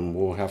tonight?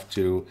 We'll have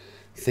to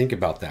think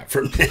about that for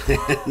a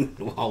minute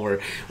while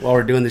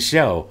we're doing the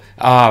show.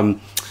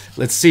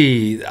 Let's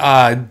see.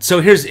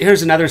 So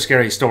here's another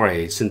scary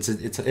story, since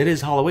it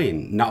is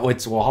Halloween.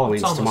 Halloween's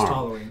tomorrow.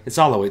 Halloween. It's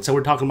Halloween. So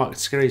we're talking about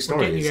scary stories.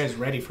 We're getting you guys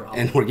ready for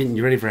Halloween. And we're getting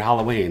you ready for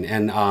Halloween,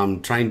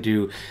 and trying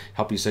to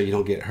help you so you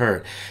don't get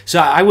hurt. So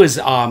I was,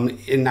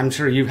 and I'm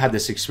sure you've had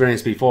this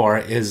experience before,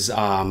 is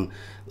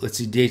let's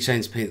see, DH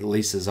Science Paint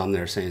Lisa's on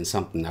there saying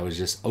something. That was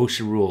just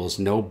OSHA rules,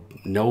 no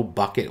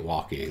bucket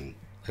walking.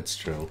 That's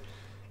true.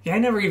 Yeah, I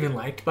never even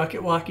liked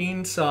bucket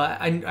walking, so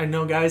I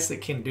know guys that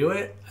can do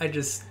it.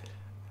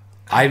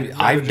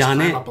 I've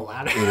done it,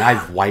 and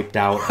I've wiped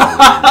out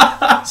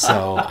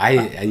so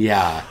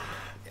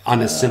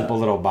on a simple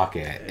little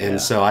bucket, and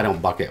so I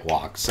don't bucket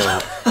walk. So,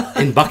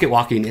 and bucket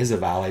walking is a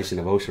violation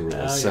of OSHA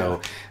rules.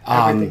 So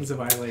everything's a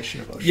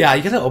violation of OSHA. Yeah,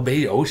 you got to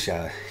obey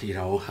OSHA.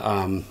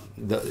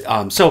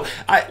 So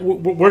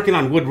we're working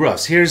on wood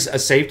roofs. Here's a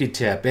safety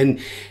tip, and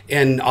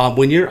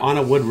when you're on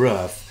a wood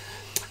roof,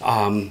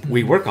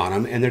 we work on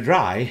them and they're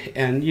dry,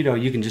 and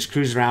you can just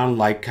cruise around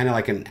kind of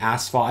like an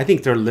asphalt. I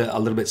think they're a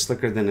little bit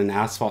slicker than an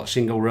asphalt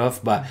shingle roof,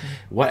 but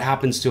what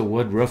happens to a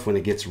wood roof when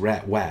it gets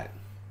wet?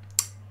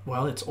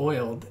 Well, it's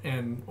oiled,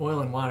 and oil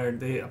and water,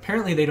 they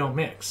don't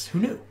mix. Who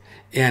knew?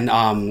 And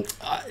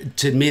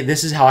to me,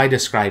 this is how I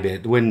describe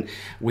it. When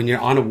you're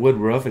on a wood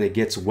roof and it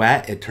gets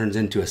wet, it turns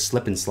into a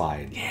slip and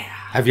slide. Yeah.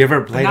 Have you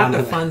ever played on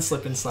the fun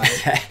slip and slide?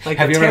 Like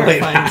have a you ever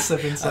terrifying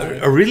slip and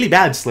slide. A really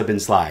bad slip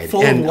and slide.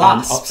 Full of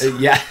wasps.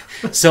 Yeah.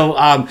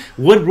 So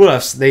wood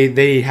roofs,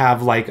 they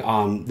have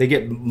they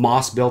get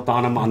moss built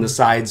on them on the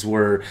sides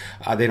where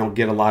they don't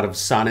get a lot of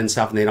sun and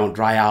stuff, and they don't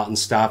dry out and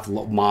stuff.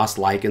 Moss,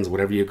 lichens,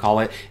 whatever you call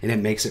it, and it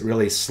makes it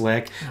really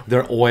slick.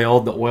 They're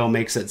oiled. The oil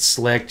makes it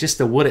slick. Just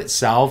the wood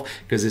itself,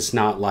 because it's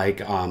not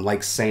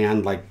like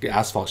sand, like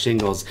asphalt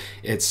shingles.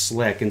 It's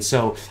slick. And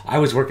so I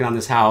was working on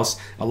this house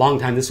a long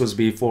time. This was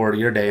before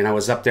your day, and I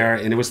was up there,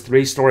 and it was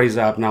 3 stories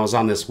up, and I was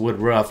on this wood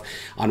roof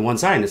on one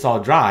side, and it's all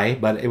dry,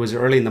 but it was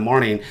early in the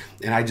morning,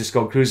 and I just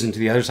go cruising to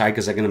the other side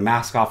because I'm going to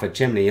mask off a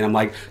chimney, and I'm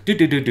like, do.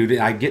 And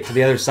I get to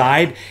the other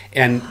side,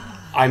 and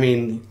I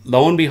mean,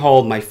 lo and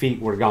behold, my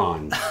feet were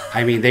gone.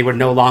 I mean, they were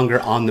no longer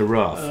on the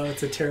roof. Oh,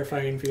 it's a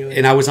terrifying feeling.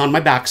 And I was on my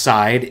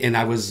backside, and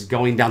I was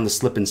going down the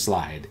slip and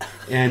slide.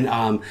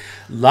 And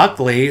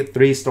luckily,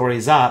 3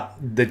 stories up,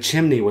 the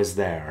chimney was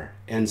there,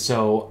 and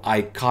so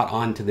I caught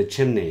on to the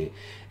chimney.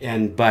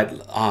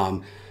 But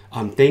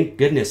thank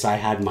goodness I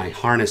had my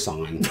harness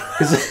on,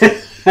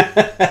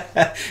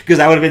 because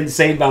I would have been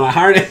saved by my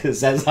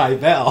harness as I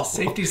fell.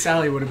 Safety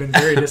Sally would have been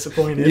very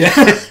disappointed.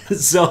 Yeah.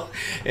 So,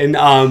 and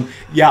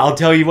yeah, I'll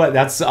tell you what.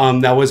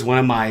 That was one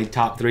of my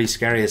top 3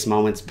 scariest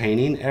moments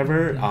painting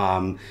ever.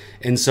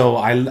 And so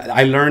I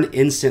learned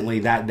instantly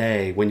that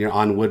day, when you're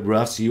on wood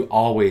roofs, you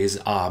always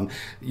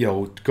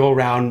go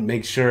around,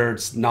 make sure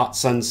it's not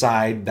sun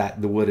side,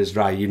 that the wood is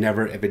dry. You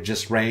never, if it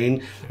just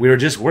rained. We were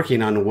just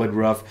working on a wood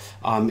roof,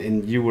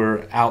 and you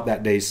were out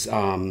that day.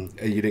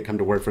 You didn't come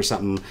to work for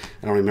something.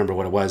 I don't remember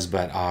what it was,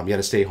 but you had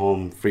to stay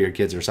home for your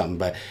kids or something.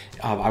 But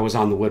I was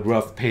on the wood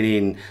roof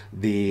painting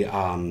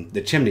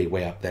the chimney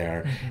way up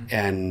there,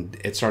 and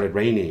it started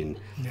raining,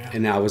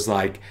 and I was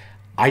like,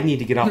 I need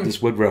to get off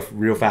this wood roof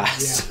real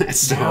fast. Yeah.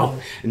 So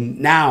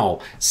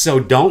now,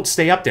 don't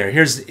stay up there.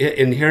 Here's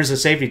a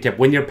safety tip: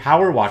 when you're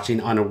power washing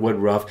on a wood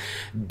roof,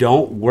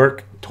 don't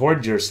work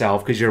towards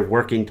yourself, because you're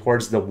working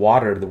towards the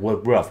water, the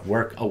wood roof.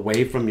 Work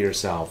away from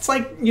yourself. It's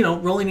like,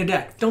 rolling a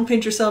deck. Don't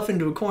paint yourself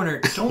into a corner.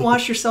 Don't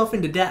wash yourself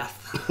into death.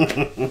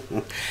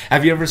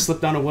 Have you ever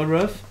slipped on a wood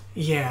roof?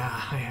 Yeah,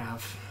 I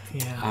have.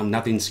 Yeah.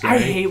 Nothing scary. I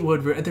hate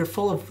wood.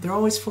 They're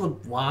always full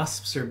of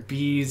wasps or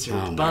bees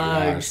or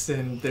bugs,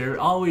 and they're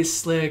always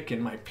slick,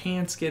 and my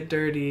pants get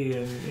dirty.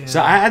 And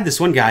So I had this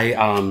one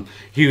guy.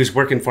 He was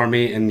working for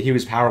me, and he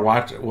was power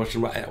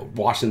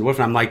washing the roof.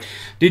 And I'm like,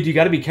 dude, you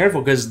got to be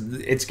careful, because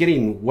it's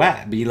getting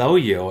wet below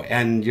you,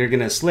 and you're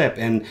gonna slip.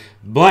 And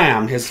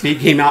blam, his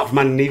feet came out from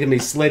underneath him. He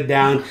slid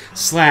down,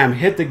 slam,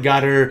 hit the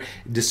gutter,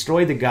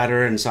 destroyed the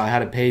gutter, and so I had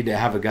to pay to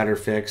have a gutter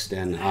fixed.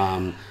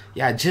 And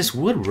yeah, just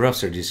wood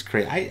roofs are just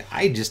crazy.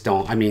 I just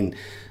don't. I mean,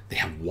 they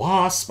have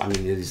wasps. I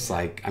mean, it's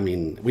like,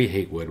 we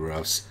hate wood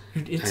roofs.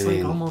 It's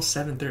almost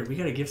 7:30. We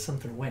got to give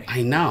something away.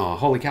 I know.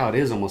 Holy cow! It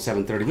is almost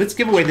 7:30. Let's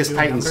give away this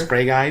Titan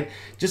spray guide.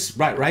 Just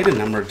write a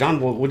number. John,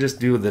 we'll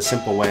just do the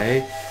simple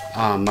way.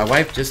 My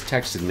wife just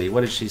texted me. What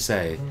did she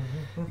say?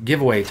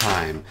 Giveaway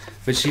time,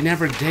 but she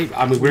never gave.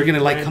 We're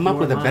gonna come up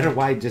with a better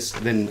way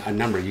than a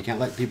number. You can't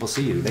let people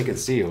see you; they can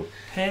see you.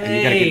 Hey, and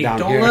you gotta get down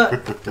don't here.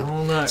 look!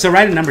 Don't look! So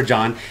write a number,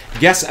 John.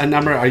 Guess a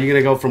number. Are you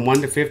gonna go from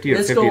 1 to 50 or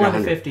Let's 50 go to 1 to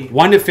 100? 50.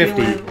 1 to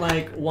 50. Feeling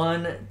like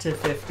 1 to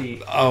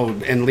 50. Oh,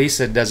 and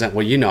Lisa doesn't.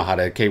 Well, you know how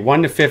to. Okay,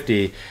 1 to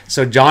 50.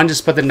 So John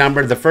just put the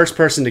number. The first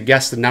person to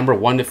guess the number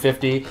 1 to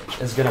 50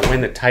 is gonna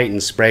win the Titan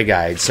spray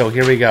guide. So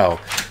here we go.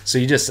 So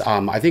you just,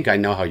 I think I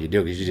know how you do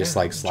it, because you just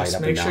slide Just up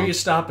and make down. sure you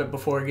stop it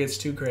before it gets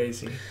too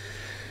crazy. And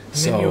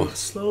So- then you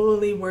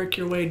slowly work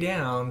your way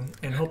down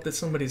and hope that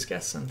somebody's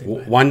guessed something.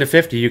 1 to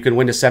 50, you can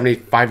win a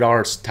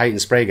 $75 Titan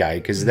spray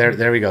guide, because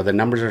there we go. The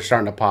numbers are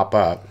starting to pop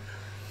up.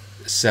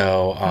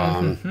 So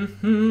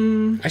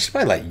I should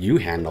probably let you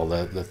handle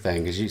the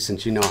thing, because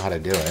since you know how to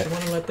do You it.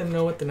 want to let them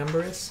know what the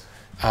number is?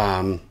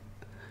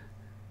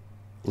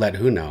 Let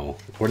who know?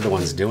 We're the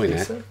ones doing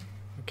Lisa? it.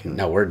 Okay.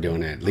 No, we're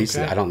doing it.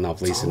 Lisa, Okay. I don't know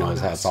if Lisa all knows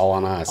on how. us. It's all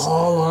on us.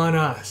 All on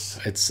us.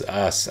 It's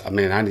us. I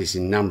mean, I just see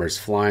numbers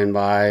flying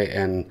by,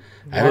 and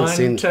I haven't 1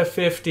 seen to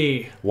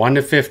 50. 1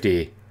 to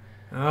 50.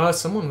 Oh,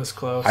 someone was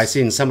close. I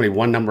seen somebody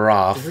one number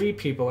off. 3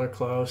 people are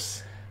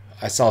close.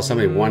 I saw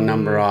somebody one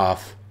number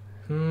off.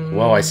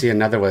 Whoa! I see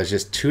another one. It's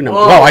just 2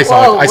 numbers. Whoa, Whoa! I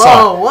saw it. I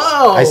saw it.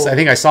 Whoa! I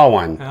think I saw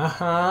one.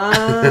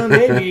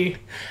 Maybe.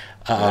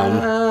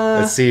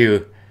 Let's see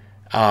you.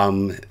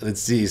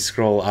 Let's see.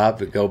 Scroll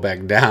up and go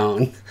back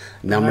down.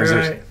 Numbers All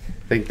are. right.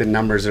 I think the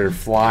numbers are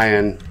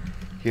flying.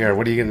 Here,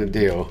 what are you gonna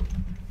do?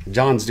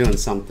 John's doing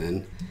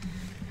something.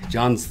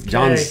 John's.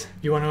 Hey,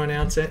 you want to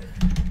announce it?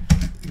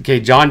 Okay,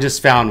 John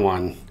just found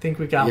one. I think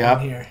we got Yep.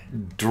 one here.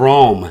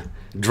 Drome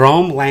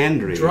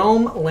Landry.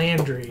 Drome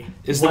Landry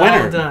Is the well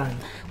winner. done.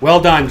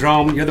 Well done,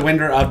 Drome. You're the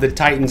winner of the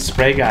Titan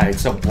spray guide.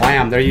 So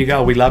blam, there you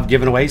go. We love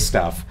giving away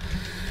stuff.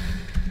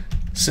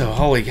 So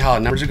holy cow,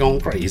 numbers are going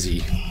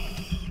crazy.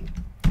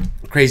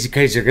 Crazy.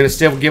 You're gonna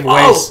still give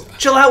away. Oh,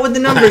 chill out with the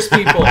numbers,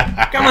 people.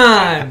 Come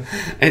on.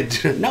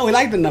 No, we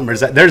like the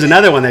numbers. There's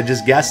another one that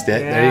just guessed it.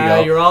 There you Yeah,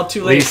 go. you're all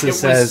too late. Lisa It was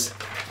says,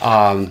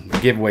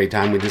 giveaway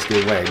time. We just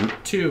give away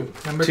 2.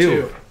 Number 2.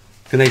 2.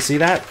 Can they see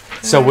that?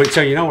 So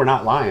you know we're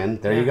not lying.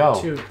 There you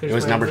go. 2. It There's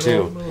was my number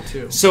little- 2. little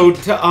 2. So,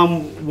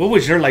 what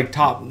was your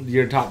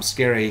top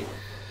scary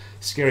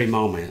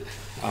moment?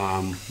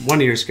 One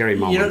of your scary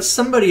moments. You know,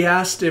 somebody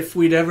asked if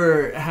we'd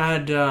ever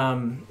had,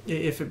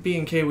 if at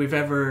B&K we've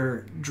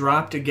ever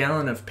dropped a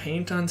gallon of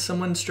paint on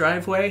someone's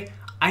driveway.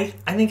 I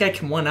think I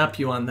can one-up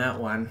you on that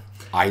one.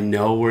 I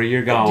know where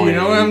you're going. Do you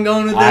know where I'm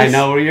going with this? I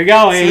know where you're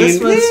going. So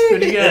this one's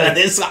pretty good.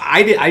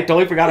 I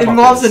totally forgot It about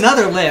involves this.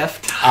 another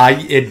lift.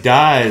 It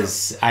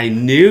does. I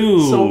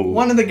knew. So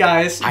one of the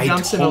guys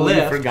jumps in a totally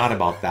lift. forgot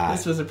about that.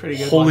 This was a pretty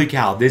good Holy one.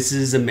 cow, this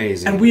is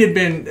amazing. And we had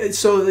been,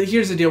 so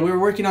here's the deal. We were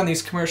working on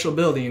these commercial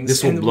buildings.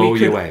 This will and blow we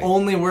you could away.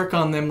 only work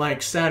on them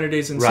like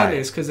Saturdays and Right.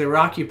 Sundays because they were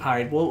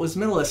occupied. Well, it was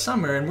middle of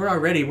summer and we're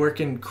already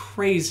working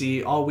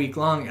crazy all week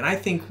long. And I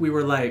think we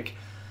were like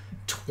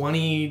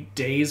 20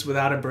 days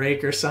without a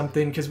break or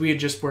something because we had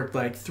just worked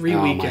like 3 Oh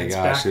my weekends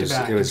gosh, back to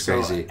back. it was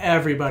And crazy. So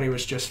everybody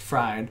was just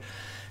fried.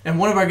 And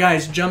one of our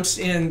guys jumps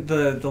in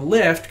the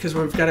lift because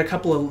we've got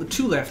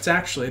two lifts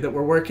actually that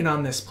we're working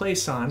on this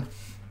place on.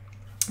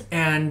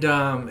 And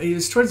it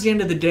was towards the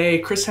end of the day.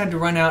 Chris had to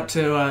run out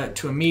to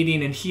a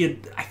meeting, and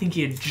I think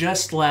he had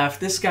just left.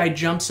 This guy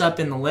jumps up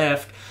in the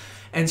lift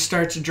and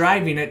starts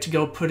driving it to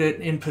go put it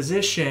in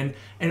position.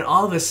 And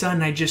all of a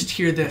sudden, I just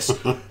hear this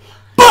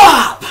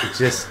BOP!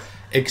 Just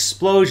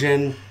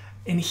explosion.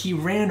 And he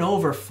ran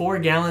over 4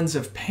 gallons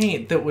of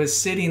paint that was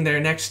sitting there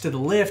next to the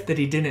lift that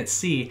he didn't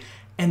see.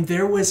 And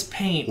there was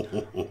paint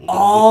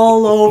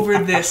all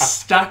over this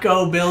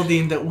stucco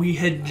building that we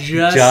had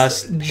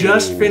just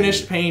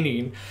finished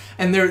painting.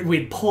 And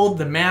we'd pulled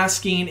the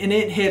masking, and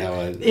it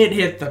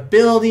hit the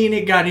building.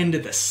 It got into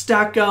the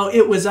stucco.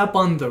 It was up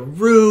on the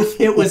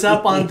roof. It was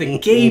up on the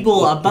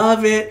gable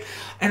above it.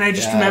 And I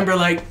just remember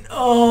like,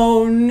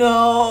 oh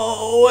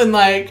no,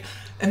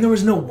 and there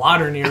was no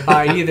water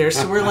nearby either.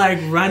 So we're like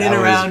running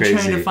around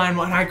trying to find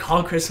one. I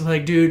called Chris. I'm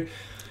like, dude,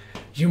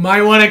 you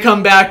might want to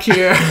come back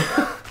here.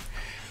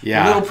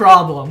 Yeah. Little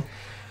problem.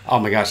 Oh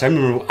my gosh, I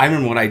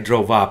remember when I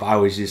drove up, I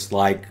was just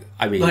like,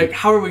 I mean, like,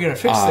 how are we gonna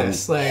fix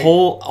this? Like,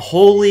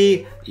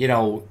 holy,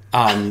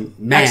 man,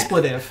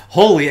 expletive.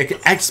 Holy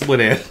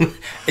expletive.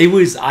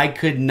 I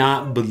could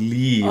not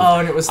believe. Oh,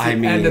 and it was the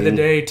end of the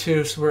day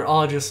too, so we're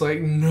all just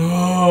like,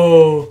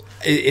 no.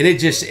 And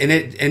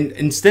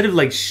instead of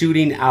like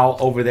shooting out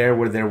over there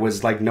where there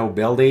was like no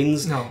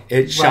buildings,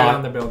 it shot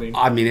on the building.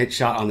 I mean, it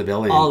shot on the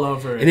building all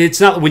over it. And it's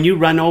not when you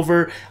run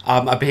over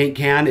a paint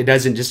can, it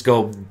doesn't just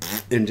go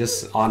and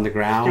just on the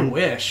ground. I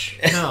wish.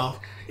 No,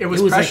 it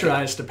was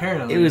pressurized.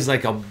 Apparently, it was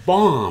like a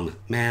bomb,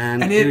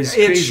 man. And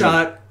it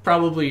shot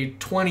probably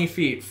 20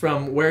 feet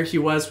from where he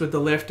was with the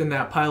lift and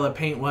that pile of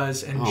paint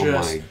was, and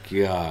my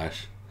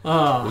gosh.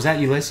 Was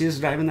that Ulysses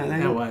driving that thing?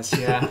 That was,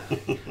 yeah.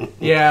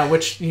 Yeah,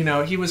 which,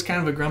 he was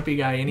kind of a grumpy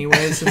guy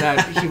anyways, so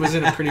that he was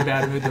in a pretty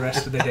bad mood the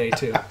rest of the day,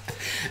 too.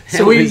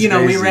 So we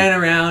ran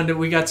around, and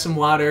we got some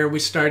water. We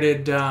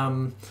started,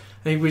 I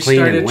think we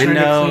started trying to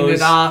clean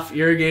it off,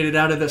 irrigate it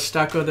out of the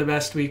stucco the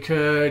best we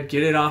could,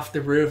 get it off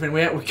the roof, and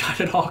we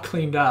got it all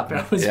cleaned up.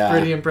 I was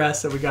pretty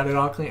impressed that we got it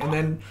all clean. And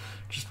then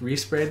just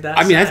resprayed that.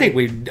 I mean, I think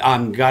we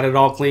got it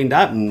all cleaned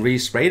up and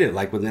resprayed it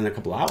like within a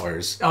couple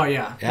hours. Oh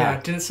yeah.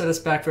 It didn't set us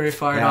back very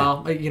far at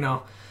all.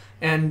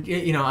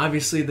 And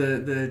obviously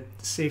the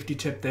safety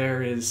tip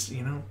there is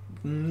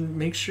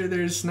make sure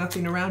there's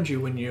nothing around you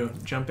when you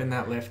jump in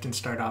that lift and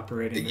start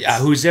operating. Yeah,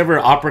 who's ever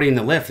operating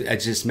the lift,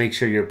 just make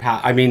sure your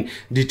path. I mean,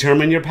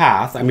 determine your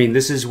path. I mean,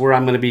 this is where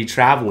I'm going to be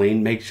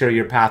traveling. Make sure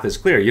your path is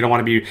clear. You don't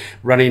want to be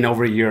running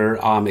over your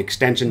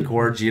extension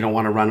cords. You don't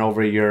want to run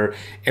over your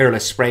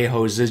airless spray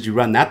hoses. You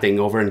run that thing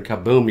over and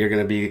kaboom, you're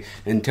going to be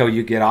until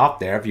you get off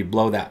there. If you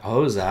blow that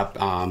hose up,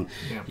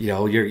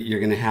 you're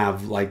going to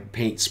have like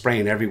paint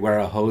spraying everywhere,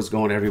 a hose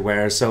going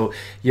everywhere. So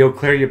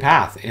clear your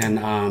path,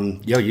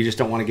 and you just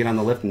don't want to get on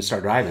the lift and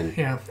start driving.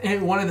 Yeah,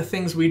 and one of the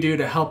things we do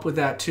to help with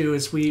that too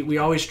is we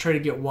always try to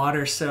get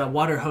water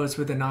hose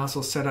with the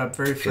nozzle set up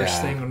very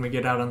first thing when we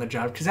get out on the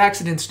job, because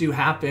accidents do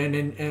happen,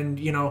 and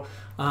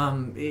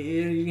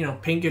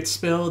paint gets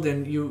spilled,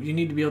 and you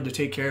need to be able to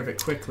take care of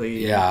it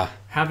quickly. Yeah,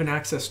 having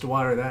access to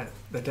water that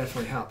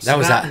definitely helps.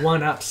 That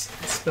one ups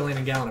spilling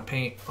a gallon of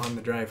paint on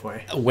the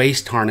driveway. A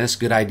waist harness,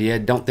 good idea.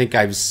 Don't think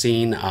I've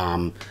seen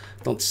one.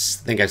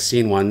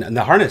 And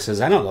the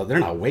harnesses, I don't know, they're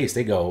not waist.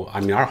 They go.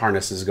 I mean, our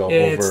harnesses go over.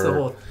 It's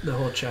the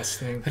whole chest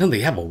thing. I don't think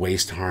they have a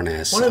waist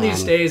harness. One of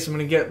these days, I'm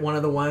going to get one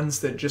of the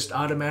ones that just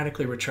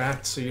automatically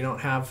retracts, so you don't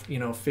have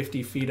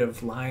 50 feet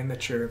of line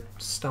that you're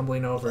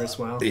stumbling over as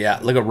well. Yeah,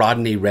 look at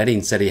Rodney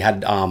Redding said he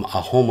had a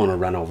homeowner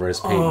run over his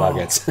paint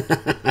buckets.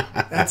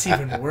 That's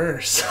even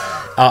worse.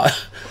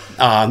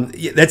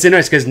 That's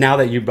interesting because now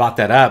that you brought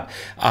that up,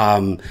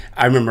 I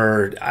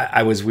remember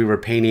we were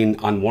painting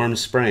on Warm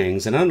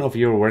Springs, and I don't know if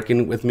you were working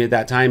with me at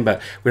that time,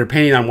 but we were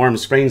painting on Warm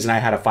Springs, and I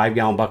had a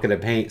 5-gallon bucket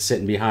of paint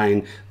sitting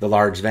behind the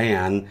large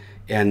van,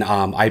 and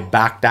I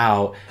backed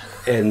out,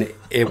 and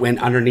it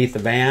went underneath the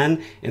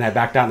van, and I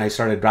backed out and I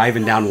started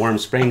driving down Warm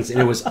Springs, and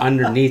it was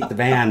underneath the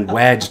van,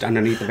 wedged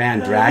underneath the van,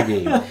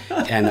 dragging,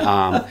 and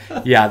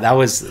that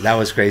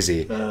was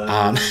crazy.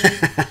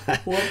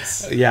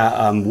 Whoops.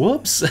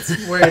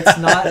 Whoops. Where it's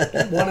not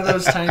one of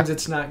those times.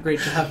 It's not great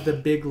to have the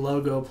big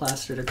logo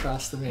plastered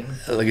across the van.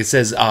 Like it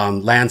says,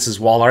 Lance's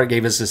wall art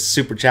gave us a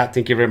super chat.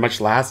 Thank you very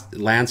much,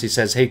 Lance. He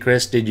says, "Hey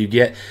Chris, did you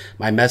get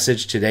my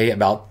message today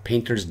about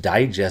Painter's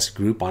Digest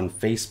group on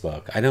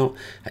Facebook?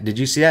 Did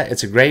you see that?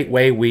 It's a great way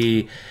way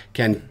we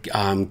can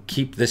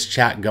keep this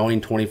chat going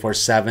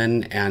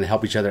 24/7 and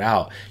help each other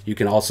out. You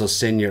can also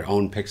send your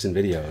own pics and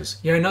videos.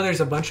 Yeah, I know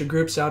there's a bunch of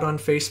groups out on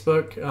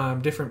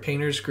Facebook, different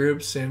painters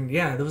groups, and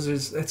yeah,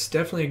 that's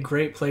definitely a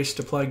great place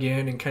to plug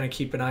in and kind of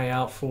keep an eye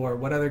out for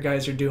what other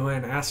guys are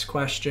doing, ask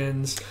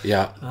questions.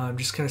 Yeah.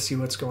 Just kind of see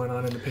what's going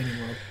on in the painting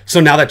world. So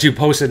now that you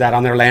posted that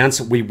on there,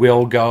 Lance, we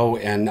will go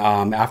and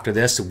after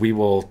this we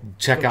will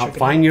check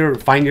find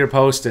your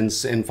post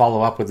and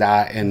follow up with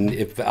that. And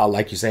if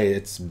like you say,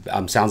 it's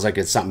sounds like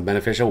it's something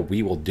beneficial,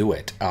 we will do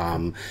it.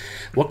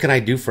 What can I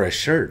do for a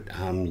shirt?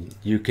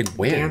 You could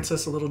win. Dance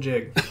us a little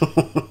jig.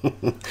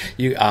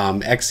 You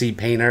XC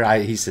Painter,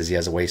 he says he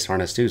has a waist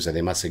harness too, so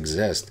they must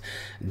exist.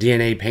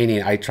 DNA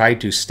Painting, I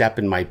tried to step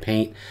in my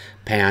paint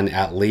pan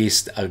at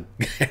least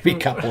every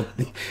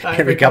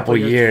couple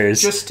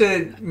years, just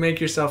to make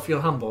yourself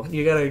feel humble.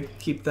 You got to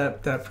keep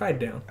that pride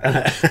down.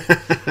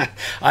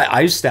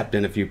 I've stepped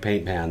in a few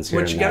paint pans here.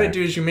 What you got to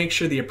do is you make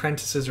sure the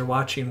apprentices are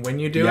watching when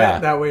you do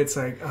it. That way it's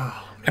like,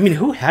 oh. I mean,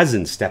 who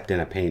hasn't stepped in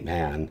a paint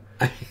pan?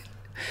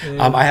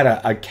 I had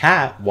a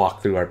cat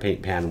walk through our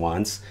paint pan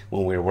once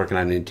when we were working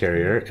on an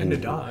interior, and a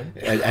dog,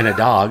 and a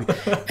dog,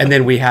 and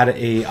then we had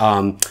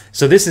a.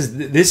 So this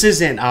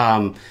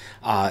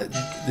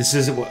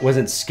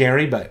wasn't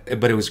scary, but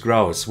it was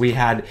gross. We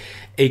had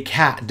a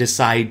cat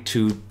decide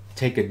to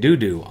take a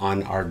doo-doo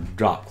on our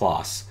drop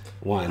cloths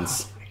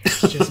once.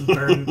 Oh, just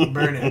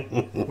burn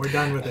it. We're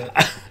done with it.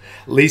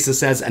 Lisa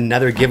says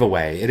another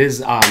giveaway. It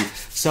is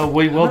so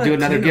we will do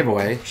another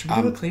giveaway. Should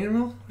we do a cleaner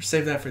roll or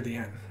save that for the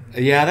end?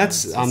 Yeah,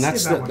 that's a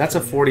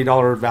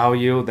 $40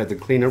 value that the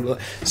cleaner.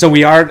 So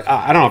we are.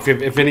 I don't know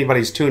if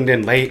anybody's tuned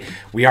in late.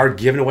 We are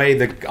giving away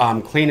the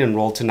clean and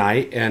roll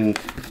tonight, and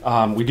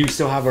we do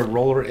still have a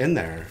roller in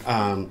there.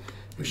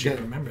 We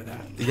should remember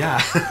that. Yeah,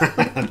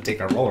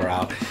 take our roller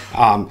out.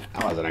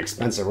 That was an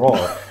expensive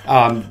roller,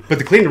 but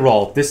the clean and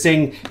roll. This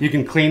thing you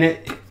can clean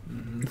it.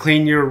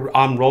 Clean your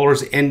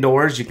rollers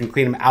indoors. You can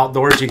clean them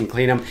outdoors. You can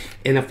clean them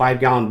in a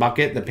 5-gallon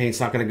bucket. The paint's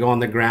not going to go on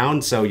the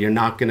ground, so you're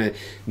not going to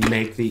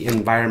make the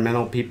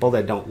environmental people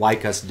that don't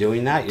like us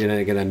doing that. You're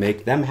not going to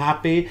make them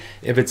happy.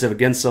 If it's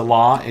against the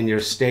law in your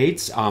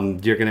states,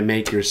 you're going to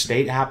make your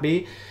state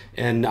happy.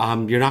 And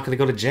you're not going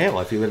to go to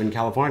jail if you live in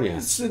California.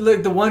 So,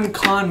 like, the one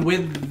con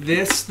with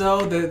this,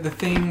 though,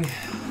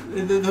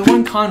 the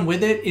one con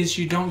with it is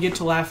you don't get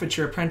to laugh at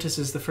your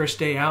apprentices the first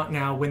day out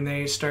now when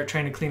they start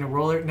trying to clean a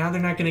roller. Now they're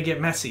not going to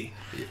get messy.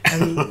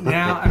 And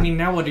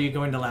now what are you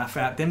going to laugh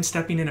at? Them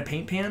stepping in a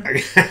paint pan?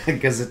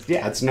 Because it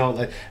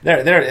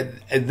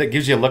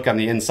gives you a look on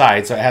the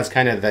inside. So it has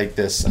kind of like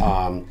this,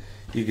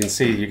 you can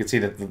see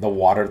the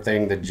water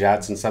thing, the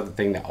jets and stuff, the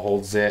thing that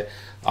holds it,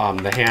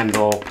 the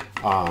handle,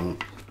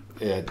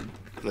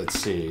 let's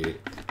see.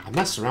 I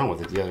messed around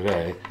with it the other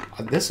day.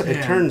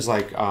 It turns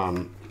like,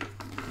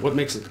 what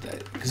makes it?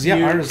 Because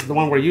ours, the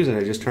one we're using,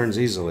 it just turns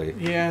easily.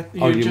 Yeah.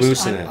 You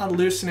loosen it.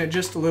 Loosen it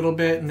just a little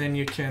bit, and then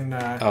you can.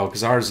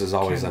 Because ours is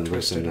always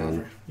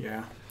unloosened.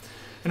 Yeah.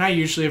 And I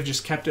usually have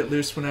just kept it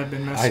loose when I've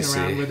been messing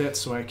around with it,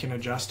 so I can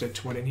adjust it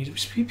to what it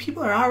needs.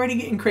 People are already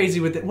getting crazy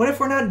with it. What if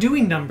we're not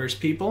doing numbers,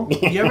 people?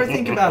 You ever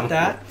think about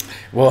that?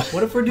 Well,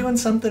 what if we're doing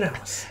something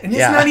else? And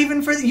it's not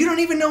even for. You don't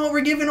even know what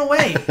we're giving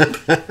away.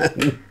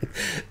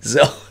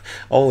 So,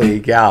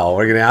 holy cow,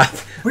 we're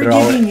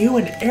giving you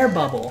an air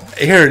bubble.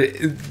 Here,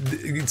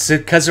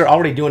 because they're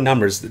already doing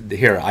numbers.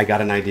 Here, I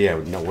got an idea.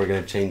 No, we're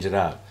gonna change it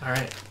up. All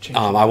right.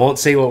 I won't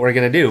say what we're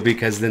gonna do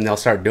because then they'll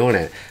start doing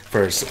it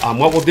first.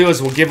 What we'll do is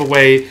we'll give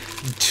away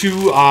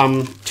two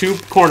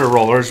corner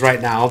rollers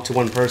right now to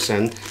one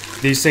person.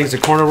 These things, the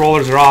corner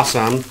rollers are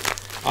awesome.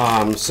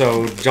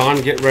 So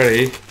John, get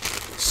ready.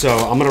 So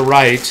I'm gonna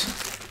write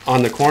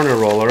on the corner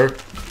roller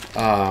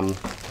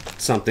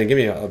something. Give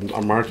me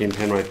a marking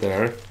pen right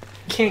there.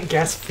 Can't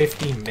guess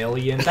 50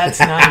 million. That's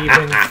not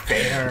even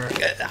fair.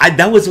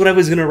 That was what I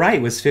was gonna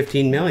write. Was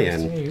 15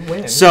 million. So you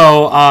win.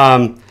 So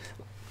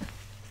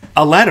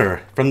a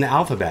letter from the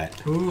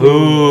alphabet.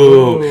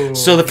 Ooh.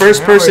 So the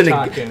first person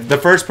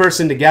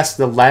to guess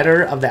the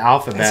letter of the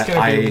alphabet. It's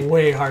gonna be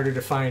way harder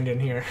to find in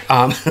here.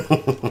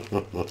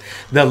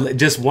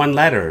 Just one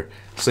letter.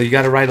 So you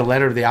got to write a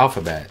letter of the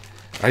alphabet.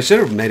 I should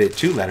have made it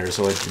 2 letters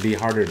so it'd be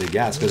harder to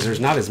guess because there's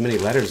not as many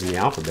letters in the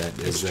alphabet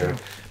as there.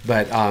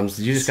 But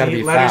you just got to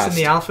be letters fast. in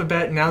the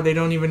alphabet. Now they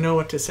don't even know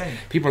what to say.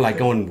 People are like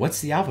going, "What's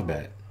the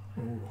alphabet?"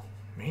 Oh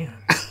man.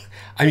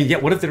 I mean, yeah.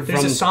 What if they're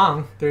There's from? a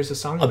song. There's a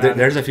song.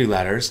 There's a few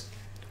letters.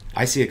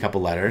 I see a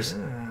couple letters.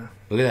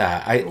 Look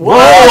at that.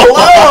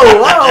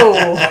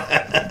 Whoa!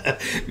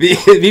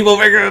 People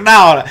figured it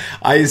out.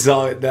 I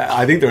saw that.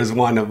 I think there was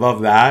one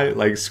above that.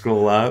 Like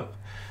scroll up.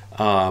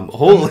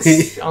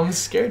 Holy! I'm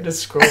scared to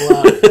scroll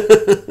up.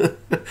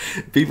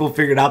 People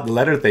figured out the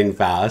letter thing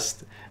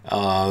fast.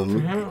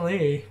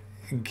 Apparently.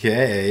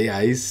 Okay,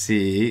 I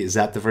see. Is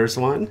that the first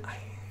one? I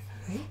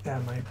think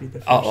that might be the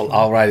first one.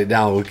 I'll write it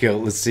down.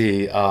 Let's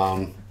see.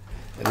 And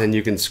then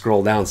you can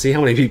scroll down. See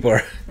how many people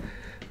are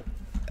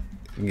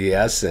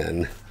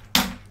guessing.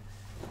 I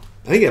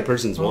think that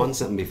person's won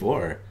something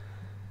before.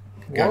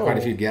 Got quite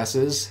a few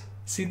guesses.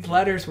 See, the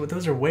letters, well,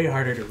 those are way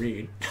harder to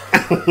read.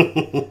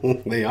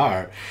 They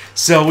are.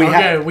 So we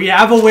we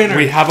have a winner.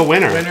 We have a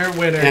winner.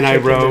 Winner. And I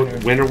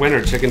wrote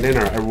winner chicken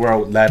dinner. I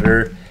wrote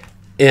letter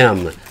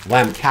M.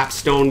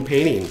 Capstone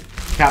Painting.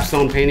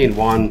 Capstone Painting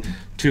won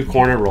 2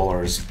 corner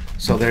rollers.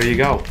 So there you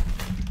go.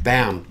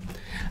 Bam.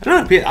 I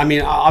don't know. I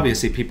mean,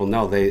 obviously people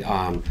know they.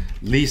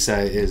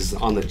 Lisa is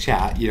on the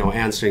chat,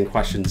 answering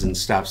questions and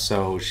stuff.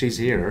 So she's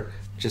here,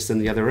 just in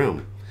the other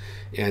room.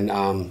 And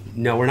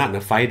no, we're not in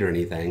a fight or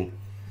anything.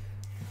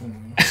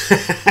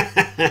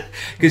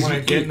 Because want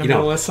to get in the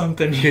middle of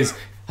something. Because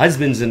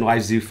husbands and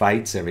wives do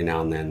fights every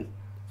now and then.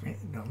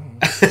 No.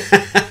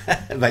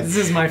 But this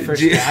is my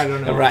first day. I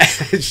don't know. Right.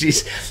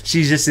 She's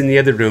just in the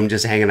other room,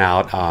 just hanging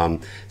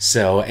out.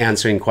 So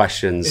answering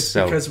questions. It's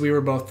because we were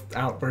both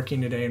out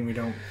working today, and we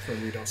don't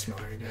smell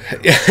very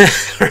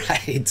good.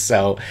 Right.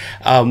 So,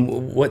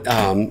 what?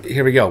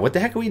 Here we go. What the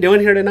heck are we doing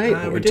here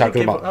tonight? We're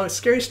talking about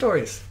scary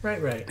stories.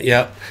 Right.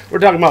 Yep. We're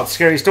talking about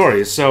scary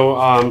stories.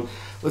 So,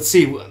 let's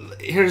see.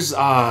 Here's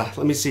let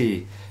me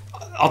see.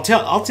 I'll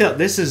tell.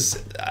 This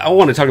is. I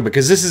want to talk about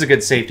because this is a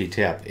good safety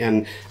tip,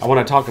 and I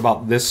want to talk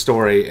about this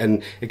story.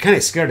 And it kind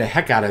of scared the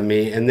heck out of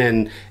me, and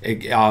then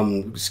it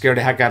scared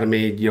the heck out of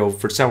me,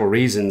 for several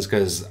reasons.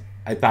 Because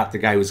I thought the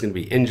guy was going to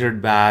be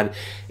injured bad,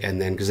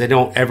 and then because I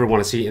don't ever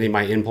want to see any of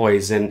my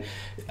employees. And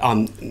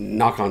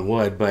knock on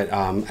wood, but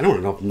I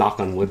don't know if knock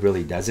on wood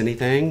really does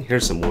anything.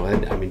 Here's some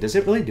wood. I mean, does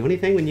it really do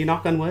anything when you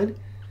knock on wood?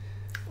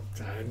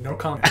 No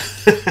comment.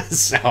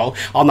 So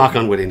I'll knock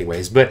on wood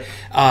anyways. But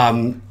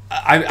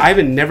I've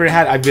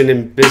been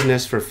in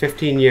business for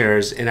 15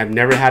 years, and I've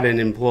never had an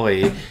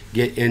employee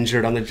get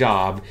injured on the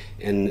job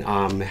and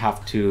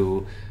have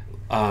to.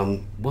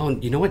 Well,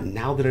 you know what?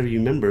 Now that I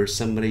remember,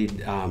 somebody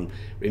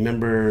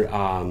remember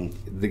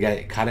the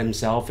guy cut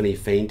himself and he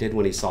fainted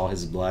when he saw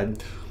his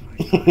blood.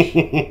 Oh my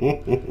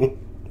gosh.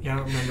 Yeah, I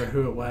don't remember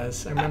who it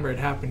was. I remember it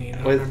happening.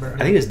 I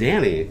think it's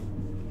Danny.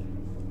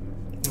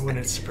 It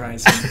wouldn't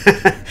surprise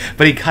him.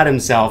 But he cut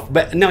himself.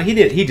 But no, he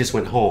did. He just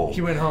went home.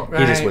 He went home.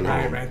 Right, he just went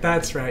home. Right.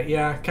 That's right.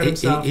 Yeah, cut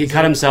himself. He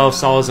cut himself,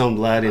 saw his own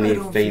blood, and he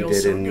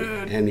fainted, so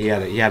and he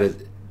had to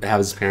have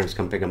his parents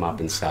come pick him up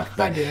and stuff.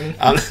 But,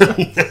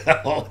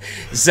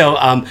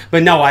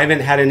 but no, I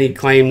haven't had any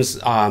claims.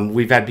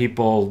 We've had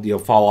people,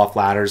 fall off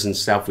ladders and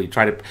stuff.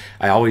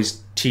 I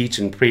always teach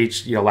and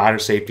preach, ladder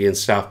safety and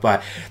stuff.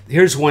 But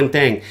here's one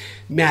thing,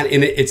 man,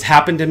 and it's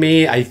happened to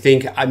me. I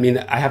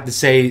have to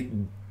say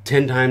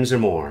 10 times or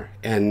more,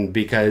 and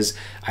because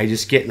I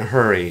just get in a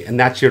hurry, and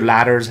that's your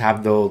ladders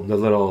have the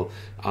little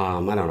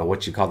I don't know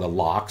what you call the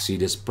locks. You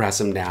just press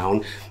them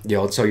down,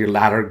 so your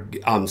ladder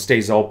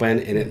stays open,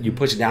 and you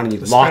push it down and you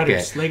lock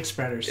it. Leg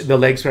spreaders. The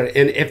leg spreader,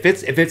 and if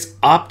it's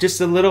up just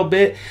a little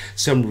bit,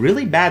 some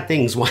really bad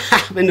things will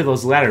happen to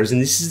those ladders.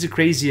 And this is the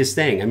craziest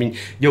thing. I mean,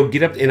 you'll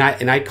get up, and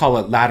I call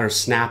it ladder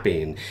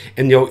snapping,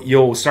 and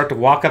you'll start to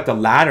walk up the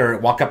ladder,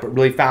 walk up it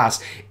really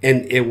fast,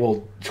 and it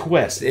will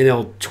twist, and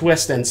it'll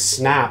twist and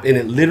snap, and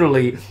it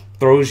literally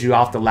throws you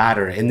off the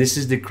ladder. And this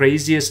is the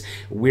craziest,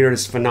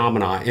 weirdest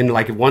phenomena. And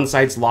like if one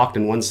side's locked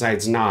and one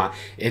side's not,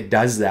 it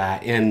does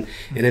that. And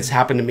it's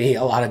happened to me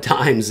a lot of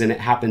times, and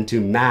it happened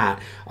to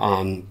Matt.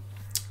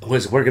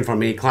 Was working for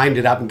me. He climbed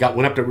it up and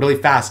went up to it really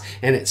fast,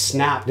 and it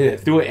snapped and it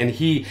threw it, and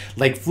he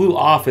flew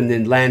off and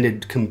then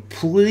landed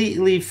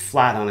completely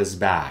flat on his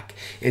back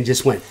and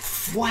just went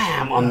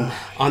wham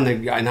on the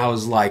guy. And I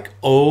was like,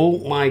 oh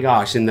my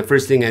gosh. And the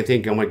first thing I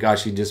think, oh my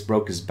gosh, he just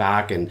broke his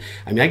back. And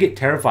I mean, I get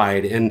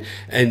terrified, and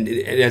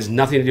it has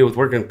nothing to do with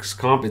workers'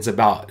 comp. It's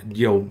about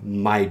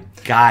my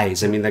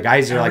guys. I mean, the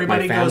guys are like my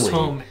family. Everybody goes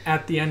home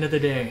at the end of the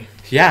day.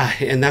 Yeah,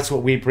 and that's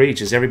what we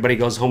preach, is everybody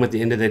goes home at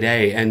the end of the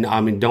day. And I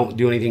mean, don't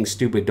do anything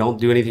stupid. Don't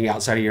do anything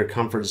outside of your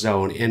comfort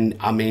zone. And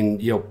I mean,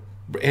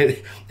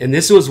 and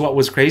this was what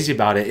was crazy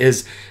about it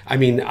is, I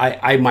mean,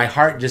 I my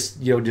heart just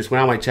went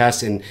on my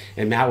chest, and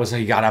Matt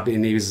he got up,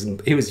 and he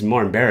was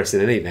more embarrassed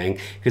than anything,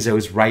 because I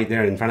was right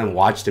there in front of him,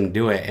 watched him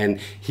do it, and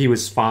he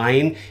was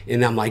fine.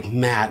 And I'm like,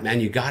 Matt,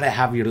 man, you gotta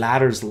have your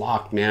ladders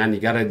locked, man.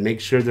 You gotta make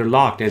sure they're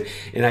locked.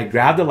 And I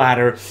grabbed the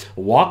ladder,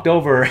 walked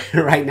over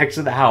right next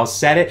to the house,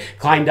 set it,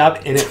 climbed up,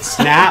 and it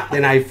snapped,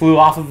 and I flew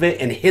off of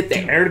it and hit the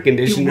air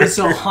conditioner. It was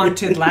a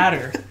haunted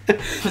ladder.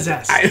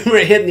 Possessed. I remember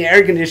hitting the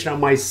air conditioner on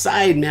my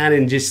side, man,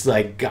 and just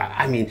like, God,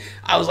 I mean,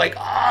 I was like,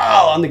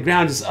 oh, on the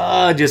ground, and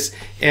I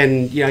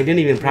didn't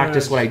even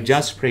practice what I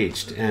just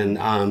preached.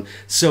 And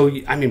so,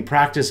 I mean,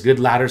 practice good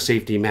ladder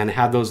safety, man.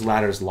 Have those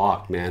ladders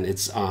locked, man.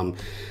 It's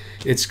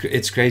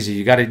crazy.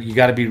 You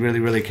gotta be really,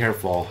 really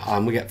careful.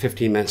 We got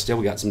 15 minutes still.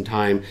 We got some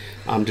time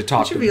to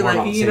talk. It should be like,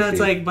 it's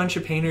like a bunch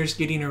of painters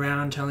getting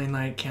around telling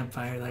like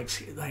campfire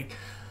like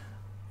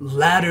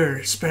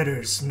ladder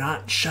spreaders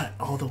not shut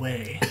all the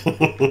way,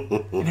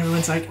 and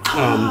everyone's like,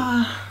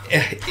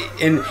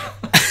 and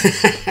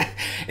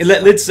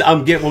let's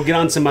we'll get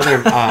on some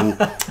other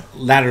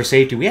ladder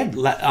safety. We had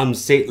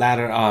state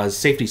ladder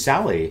safety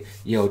Sally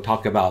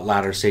talk about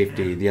ladder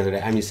safety the other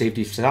day. I mean,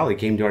 Safety Sally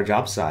came to our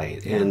job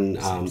site, and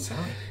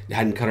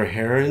hadn't cut her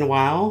hair in a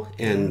while,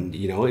 and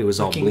you know, it was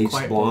Looking all bleached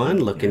quite blonde,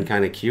 blonde, looking yeah.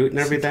 kind of cute and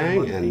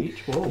everything. Sunshine And Beach,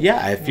 whoa.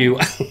 yeah, if you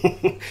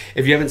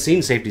if you haven't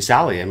seen Safety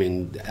Sally, I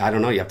mean, I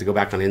don't know, you have to go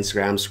back on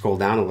Instagram, scroll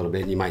down a little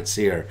bit, and you might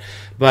see her.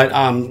 But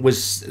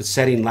was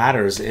setting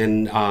ladders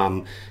in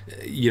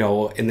you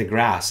know, in the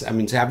grass. I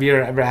mean, have you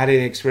ever had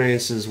any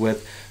experiences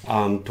with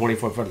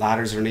 24-foot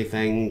ladders or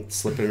anything,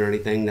 slipping or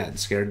anything that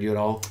scared you at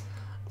all?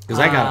 Because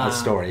I got a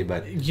story,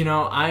 but You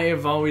know, I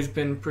have always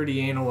been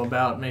pretty anal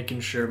about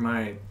making sure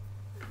my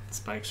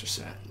spikes are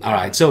set. all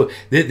right. So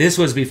this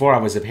was before I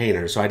was a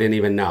painter, so I didn't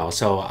even know.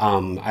 So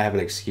I have an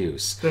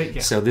excuse. But,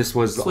 yeah, So this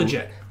was it's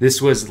legit.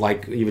 This was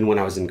like even when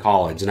I was in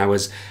college, and I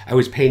was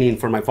painting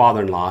for my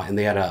father-in-law, and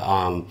they had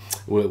a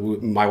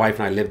my wife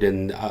and I lived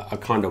in a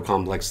condo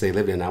complex they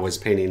lived in. I was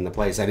painting the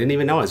place. I didn't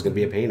even know I was going to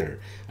be a painter.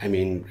 I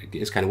mean,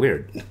 it's kind of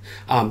weird.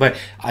 But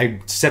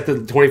I set the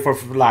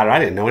 24-foot ladder. I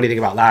didn't know anything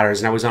about ladders,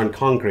 and I was on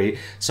concrete,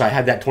 so I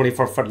had that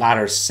 24-foot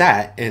ladder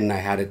set, and I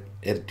had it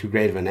at too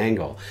great of an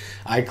angle.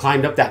 I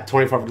climbed up that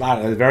 24-foot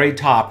ladder at the very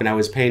top, and I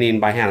was painting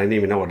by hand. I didn't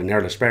even know what an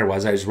airless sprayer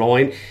was. I was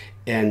rolling,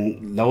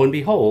 and lo and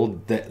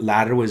behold, the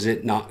ladder was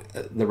at not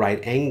the right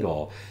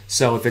angle.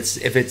 So if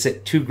it's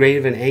at too great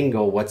of an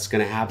angle, what's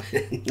going to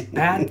happen?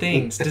 Bad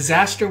things.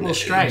 Disaster will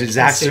strike.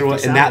 Disaster will,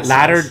 Safety and that Sally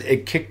ladder, says.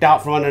 it kicked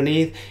out from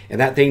underneath, and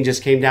that thing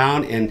just came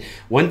down. And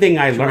one thing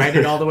I learned, Ride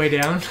it all the way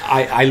down.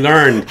 I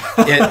learned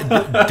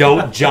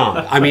don't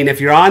jump. I mean,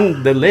 if you're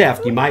on the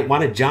lift, you might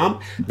want to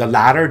jump. The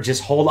ladder,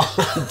 just hold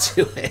on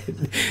to it.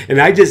 And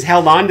I just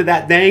held on to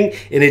that thing,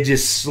 and it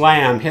just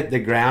slammed, hit the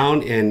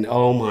ground. And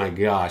oh my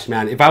gosh,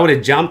 man! If I would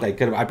have jumped, I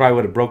probably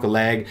would have broke a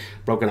leg,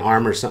 broke an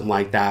arm, or something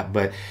like that.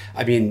 But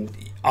I mean,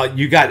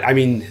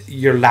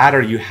 your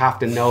ladder, you have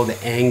to know the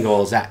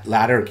angles. That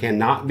ladder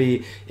cannot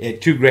be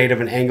at too great of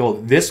an angle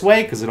this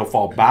way, because it'll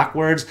fall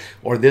backwards,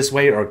 or this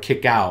way, or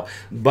kick out.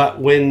 But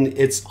when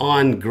it's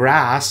on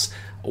grass,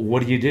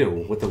 what do you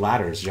do with the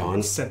ladders,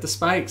 John? Set the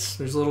spikes.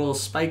 There's little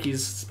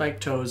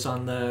spike toes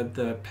on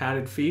the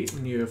padded feet,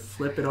 and you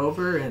flip it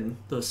over, and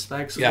those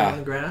spikes will go on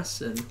the grass.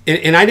 And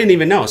I didn't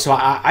even know, so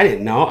I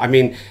didn't know. I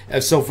mean,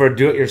 so for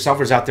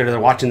do-it-yourselfers out there that are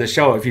watching the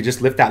show, if you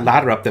just lift that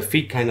ladder up, the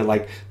feet kind of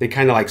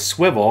like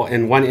swivel,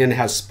 and one end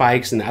has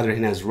spikes and the other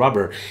end has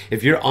rubber.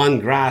 If you're on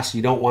grass,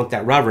 you don't want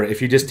that rubber.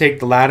 If you just take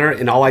the ladder,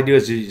 and all I do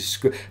is you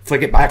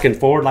flick it back and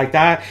forward like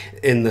that,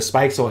 and the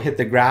spikes will hit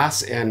the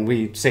grass,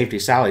 and Safety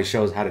Sally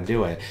shows how to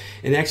do it.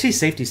 And actually,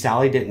 Safety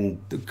Sally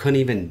couldn't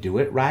even do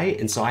it right,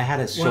 and so I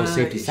had to show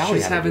Safety Sally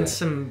she's how to having do it.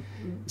 some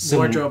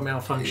wardrobe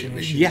malfunction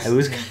issues. Yeah, it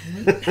was.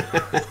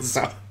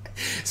 So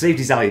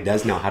Safety Sally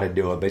does know how to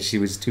do it, but she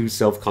was too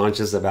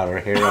self-conscious about her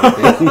hair,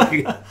 I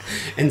think.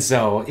 And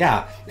so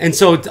yeah, and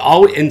so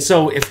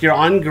if you're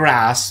on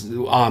grass,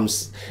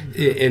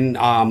 in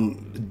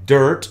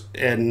dirt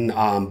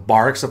and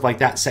bark, stuff like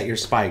that, set your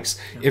spikes.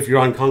 If you're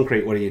on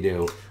concrete, what do you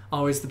do?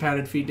 Always the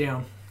padded feet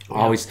down.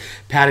 Always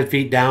padded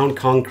feet down,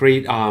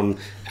 concrete,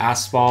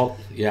 asphalt,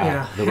 the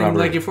rubber. And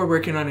like if we're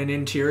working on an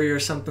interior or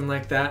something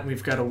like that, and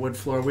we've got a wood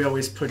floor, we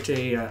always put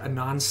a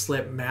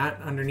non-slip mat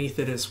underneath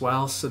it as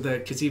well, so that,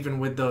 because even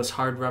with those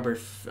hard rubber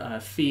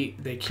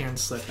feet, they can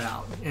slip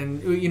out.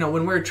 And you know,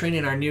 when we're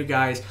training our new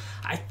guys,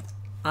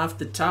 off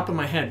the top of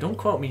my head, don't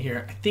quote me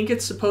here, I think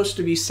it's supposed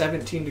to be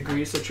 17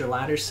 degrees that your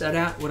ladder's set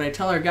at. What I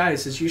tell our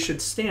guys is you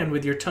should stand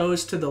with your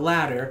toes to the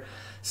ladder,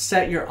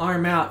 set your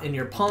arm out, and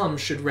your palm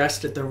should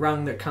rest at the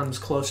rung that comes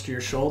close to your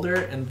shoulder,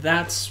 and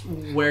that's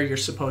where you're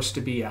supposed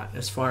to be at,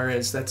 as far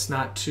as that's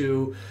not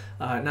too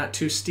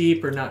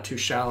steep or not too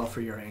shallow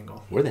for your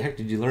angle. Where the heck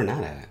did you learn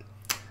that at?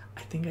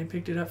 I think I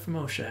picked it up from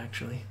OSHA,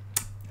 actually.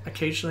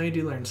 Occasionally I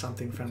do learn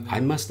something from them. I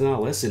must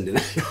not listen to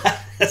that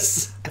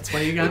class. That's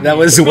why you got That me.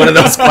 was one of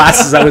those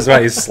classes I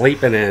was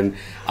sleeping in.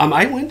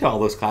 I went to all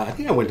those classes. I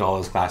think I went to all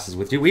those classes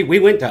with you. We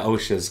went to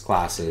OSHA's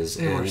classes.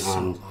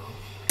 And,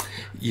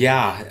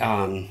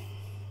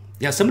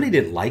 somebody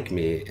didn't like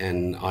me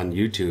on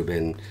YouTube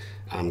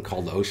and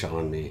called OSHA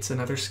on me. It's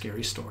another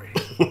scary story.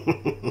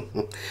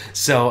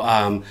 So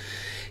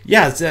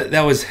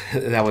that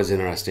was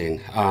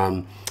interesting.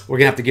 We're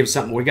gonna have to give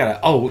something.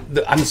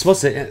 I'm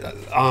supposed to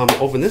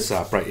open this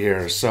up right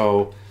here.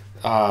 So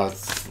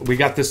we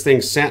got this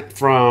thing sent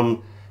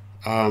from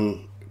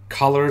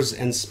Colors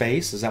in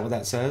Space. Is that what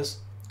that says?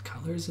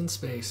 Colors in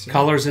Space. Yeah.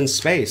 Colors in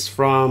Space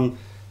from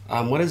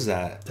what is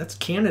that? That's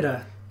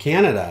Canada.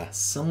 Canada.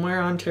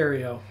 Somewhere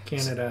Ontario,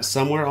 Canada.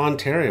 Somewhere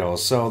Ontario.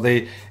 So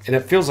and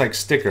it feels like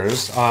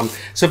stickers.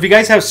 So if you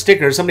guys have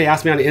stickers, somebody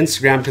asked me on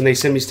Instagram, can they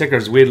send me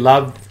stickers? We'd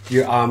love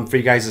for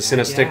you guys to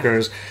send us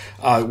stickers.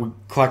 We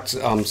collect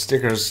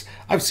stickers.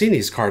 I've seen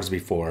these cards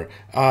before.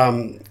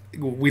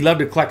 We love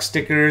to collect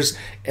stickers,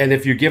 and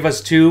if you give us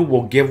 2,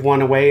 we'll give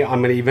one away.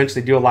 I'm going to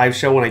eventually do a live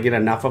show when I get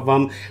enough of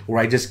them, where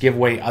I just give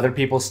away other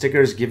people's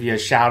stickers, give you a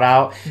shout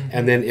out,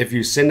 and then if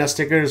you send us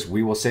stickers,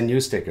 we will send you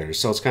stickers.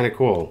 So it's kind of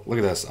cool. Look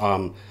at this.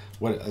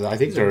 What I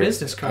think they're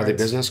business cards. Are they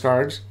business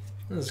cards?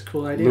 That's a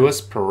cool idea.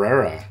 Luis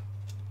Pereira,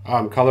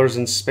 Colors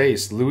in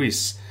Space.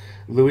 Luis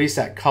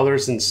at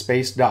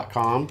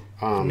colorsinspace.com.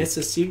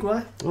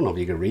 Mississauga? I don't know if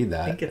you can read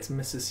that. I think it's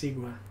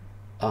Mississauga.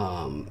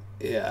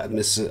 Yeah,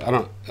 I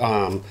don't.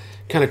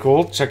 Kind of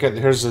cool. Check it.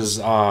 Here's his.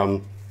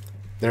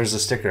 There's a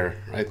sticker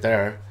right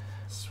there.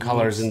 Sweet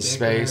Colors in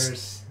stickers.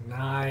 space.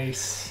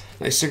 Nice.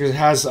 Nice sticker. It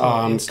has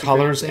Instagram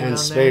colors thing and on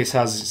space.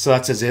 Has so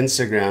that's his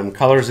Instagram.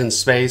 Colors in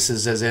space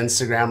is his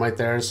Instagram right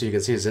there, so you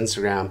can see his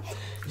Instagram.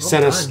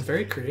 Well done.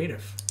 Very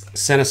creative.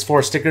 Sent us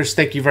 4 stickers.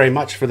 Thank you very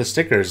much for the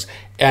stickers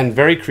and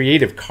very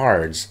creative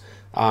cards.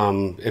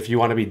 If you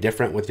want to be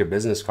different with your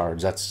business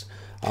cards, that's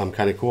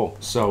kind of cool.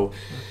 So,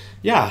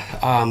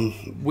 yeah,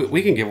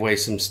 we can give away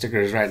some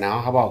stickers right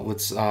now. How about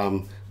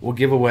we'll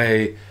give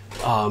away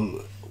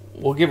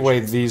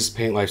these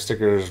Paint Life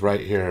stickers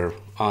right here.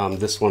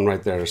 This one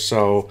right there.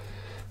 So,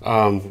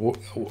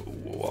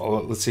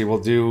 let's see.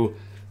 We'll do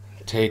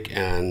take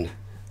and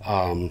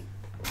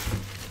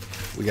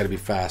we got to be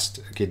fast.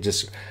 Okay,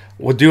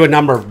 we'll do a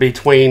number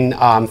between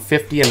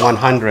 50 and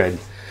 100.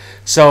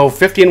 So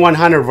 50 and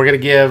 100, we're gonna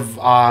give,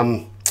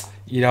 we'll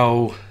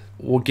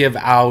give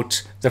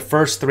out the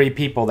first 3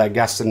 people that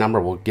guess the number.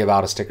 We'll give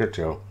out a sticker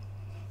to.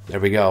 There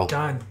we go.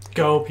 Done.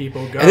 Go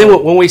people, go. And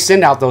then when we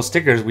send out those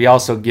stickers, we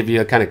also give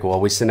you a kind of cool.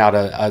 We send out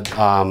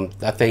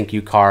a thank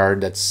you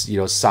card that's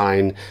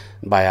signed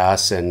by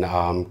us and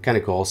kind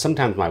of cool.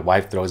 Sometimes my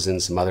wife throws in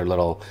some other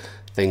little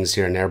things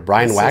here and there.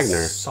 Brian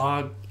Wagner.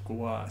 Mississauga.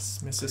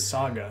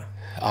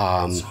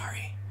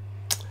 Sorry.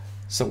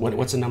 So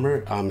what's the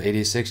number?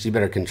 86. You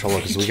better control it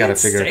because we got to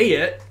figure. Say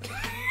it.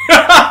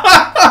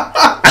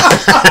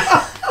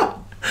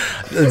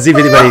 Let's see if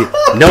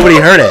nobody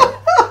heard it.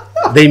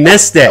 They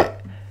missed it.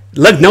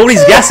 Look,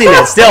 nobody's guessing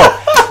it. Still,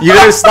 you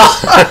better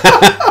stop.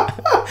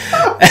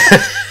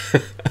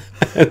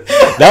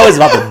 That was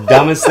about the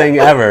dumbest thing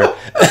ever.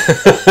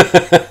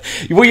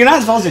 Well, you're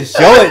not supposed to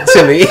show it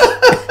to me.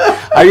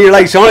 Are you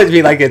like showing it to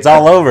me like it's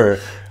all over?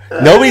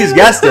 Nobody's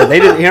guessed it. They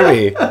didn't hear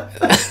me.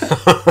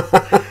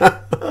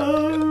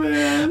 Oh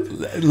man!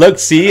 Look,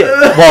 see?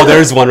 Well,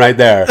 there's one right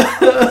there.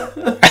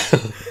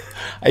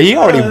 He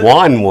already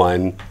won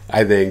one,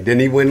 I think. Didn't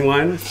he win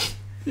one?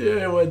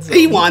 Yeah,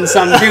 he won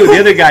something too. The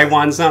other guy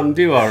won something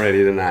too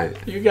already tonight.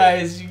 You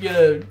guys, you get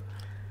a.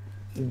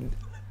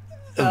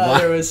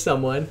 There was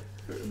someone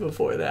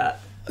before that.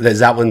 Is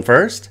that one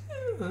first?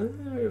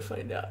 We'll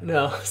find out.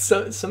 No,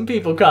 some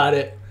people caught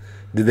it.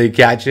 Did they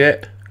catch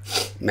it?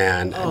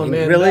 Man, oh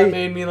man, really? That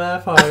made me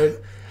laugh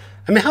hard.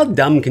 I mean, how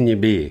dumb can you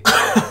be?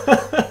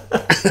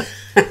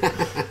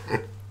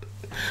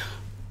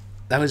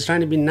 I was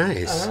trying to be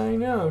nice. I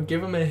know.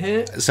 Give him a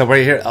hint. So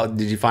right here,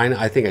 did you find it?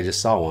 I think I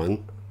just saw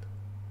one.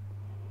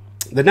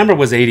 The number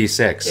was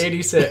 86.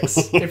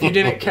 86. If you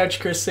didn't catch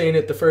Chris saying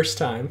it the first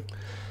time.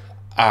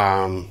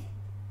 I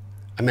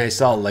mean, I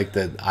saw like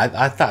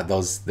I thought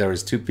there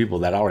was 2 people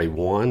that already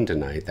won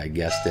tonight that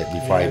guessed it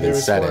before I even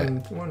said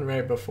it. One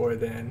right before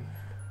then.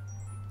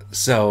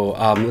 So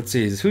let's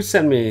see. Who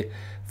sent me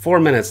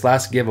 4 minutes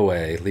last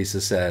giveaway? Lisa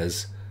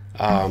says.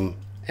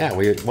 Yeah,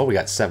 we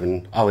got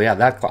 7. Oh yeah,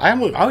 that clock. I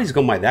always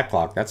go by that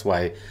clock. That's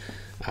why.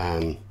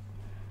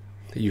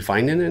 You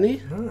finding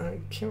any? I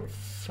can't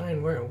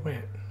find where it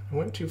went. I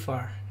went too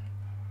far.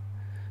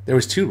 There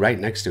was 2 right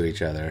next to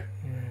each other.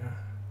 Yeah.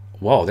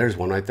 Whoa, there's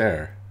one right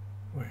there.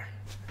 Where?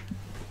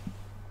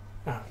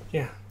 Oh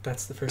yeah,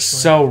 that's the first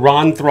one. So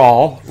Ron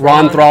Thrall.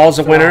 Ron Thrall's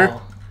a winner.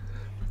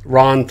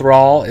 Ron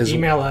Thrall is.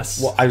 Email us.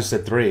 Well, I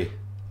said 3.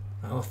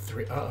 Oh,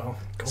 3. Uh-oh.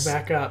 Go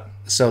back up.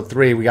 So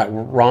 3. We got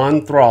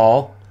Ron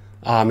Thrall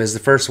is the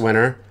first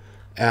winner.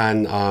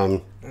 And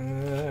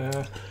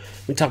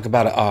we talk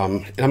about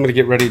I'm going to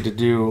get ready to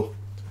do.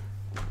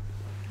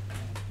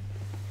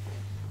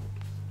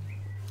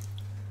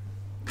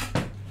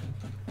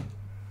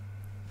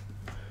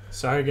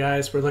 Sorry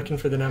guys, we're looking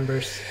for the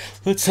numbers.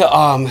 Let's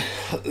let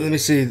me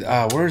see.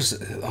 Where's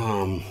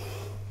What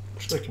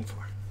you looking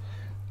for?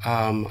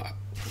 I'm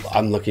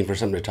looking for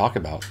something to talk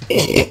about.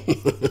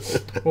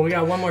 Well, we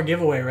got one more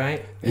giveaway,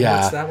 right? And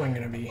yeah. What's that one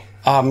gonna be?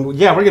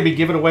 Yeah, we're gonna be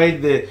giving away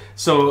we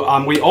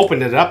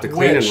opened it up to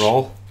clean and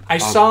roll. I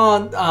saw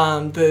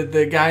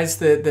the guys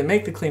that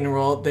make the clean and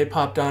roll. They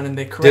popped on and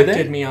they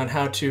corrected me on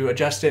how to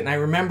adjust it. And I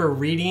remember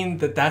reading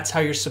that's how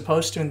you're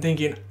supposed to, and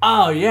thinking,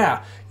 oh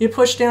yeah, you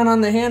push down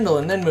on the handle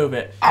and then move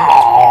it.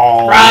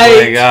 Oh,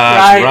 right, my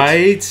gosh,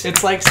 right?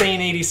 It's like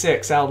saying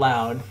 86 out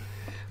loud.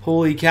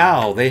 Holy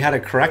cow! They had to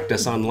correct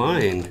us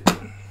online.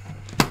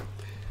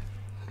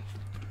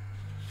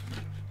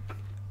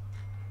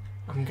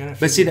 I'm gonna.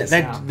 But see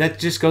that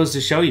just goes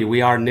to show you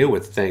we are new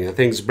with the thing. The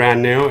thing's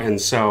brand new, and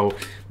so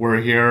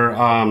we're here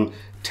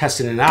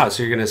testing it out.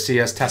 So you're going to see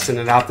us testing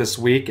it out this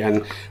week,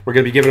 and we're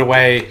going to be giving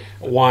away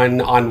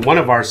one on one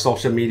of our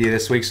social media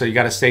this week. So you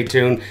got to stay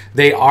tuned.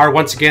 They are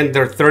once again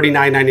they're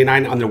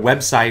 $39.99 on their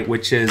website,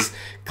 which is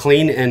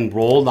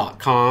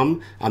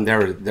cleanandroll.com.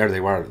 There they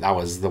were. That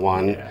was the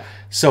one. Yeah.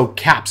 So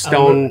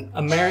Capstone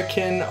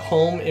American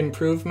Home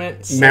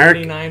Improvement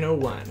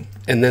 7901.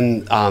 And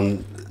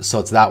then so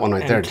it's that one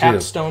right there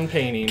Capstone too.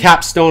 Painting.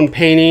 Capstone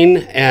Painting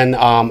and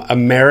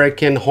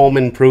American Home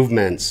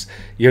Improvements.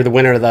 You're the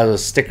winner of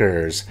those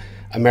stickers.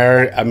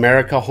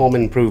 America Home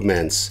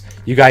Improvements.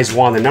 You guys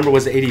won. The number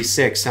was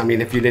 86. I mean,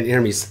 if you didn't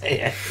hear me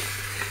say it.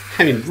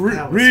 I mean,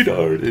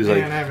 retard. He's like,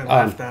 Man, I haven't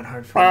laughed that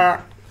hard for you.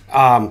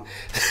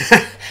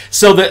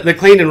 So the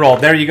clean and roll,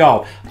 there you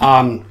go.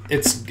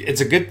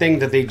 It's a good thing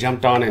that they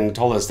jumped on and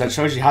told us. That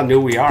shows you how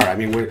new we are. I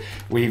mean,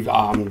 we've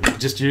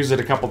just used it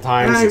a couple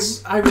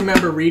times. I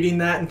remember reading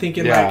that and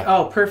thinking Yeah. like,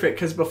 oh, perfect,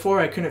 because before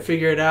I couldn't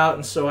figure it out,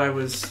 and so it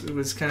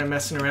was kind of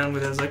messing around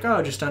with it. I was like,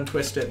 oh, just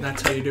untwist it, and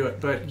that's how you do it.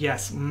 But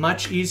yes,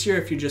 much easier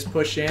if you just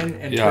push in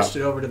and Yeah. twist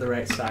it over to the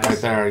right size. Right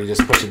there, you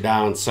just push it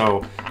down.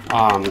 So,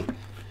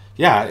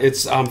 yeah,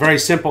 it's very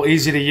simple,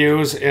 easy to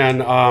use,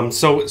 and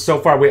so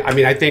far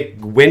I think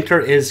winter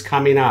is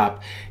coming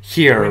up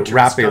here Winter's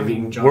rapidly.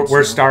 coming, Jon We're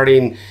Snow.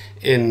 starting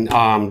in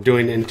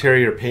doing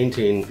interior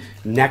painting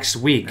next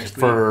week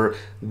for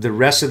the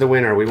rest of the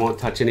winter. We won't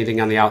touch anything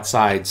on the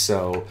outside.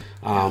 So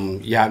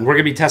yeah, and we're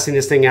gonna be testing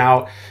this thing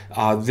out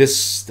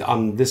this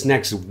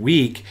next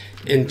week.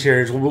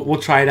 Interiors, we'll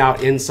try it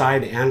out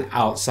inside and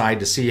outside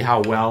to see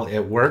how well it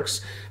works,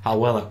 how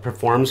well it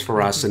performs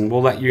for us, and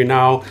we'll let you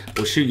know.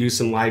 We'll shoot you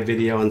some live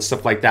video and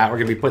stuff like that. We're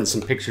gonna be putting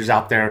some pictures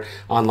out there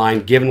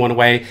online, giving one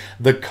away.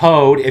 The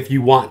code, if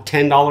you want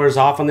 $10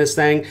 off on this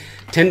thing,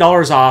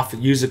 $10 off,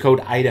 use the code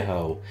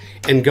Idaho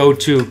and go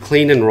to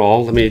Clean and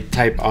Roll. Let me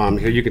type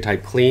here, you can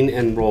type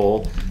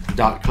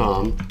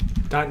cleanandroll.com.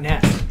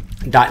 .net.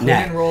 .net.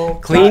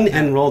 Cleanandroll.net.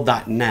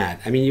 Cleanandroll.net.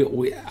 I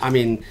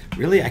mean,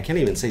 really, I can't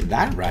even say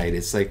that right.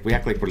 It's like we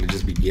act like we're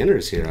just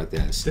beginners here at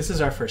this. This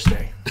is our first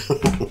day.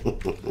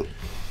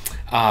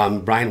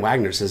 Brian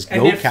Wagner says,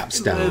 And "Go if,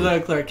 Capstone."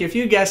 Look, if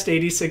you guessed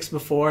 86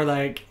 before,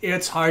 like,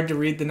 it's hard to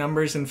read the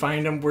numbers and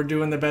find them. We're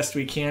doing the best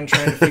we can,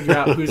 trying to figure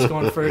out who's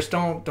going first.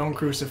 Don't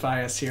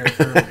crucify us here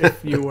for if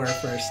you were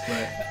first.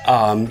 But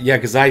Yeah,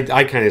 because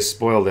I kind of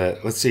spoiled it.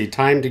 Let's see,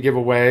 time to give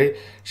away.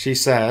 She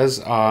says,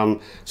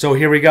 so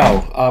here we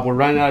go. We're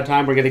running out of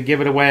time. We're going to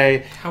give it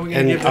away. how are we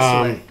gonna give this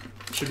away?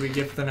 Should we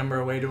give the number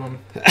away to him?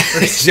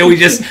 Should we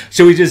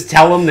just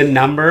tell them the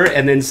number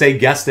and then say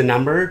guess the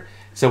number?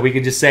 So we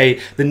could just say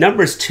the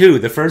number's 2.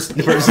 The first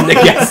person to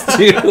guess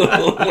 2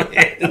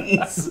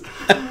 wins.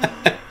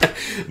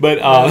 But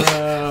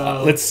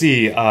let's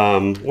see.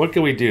 What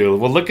can we do?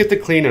 We'll look at the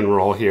clean and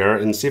roll here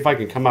and see if I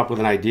can come up with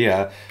an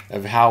idea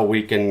of how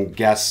we can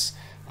guess.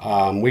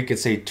 We could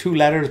say 2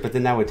 letters, but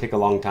then that would take a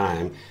long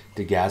time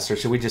to guess. Or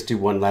should we just do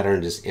 1 letter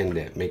and just end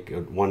it? Make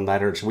it 1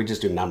 letter. Should we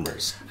just do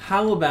numbers?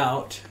 How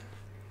about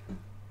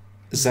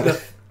Is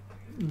that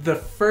the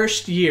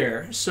first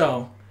year?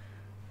 So,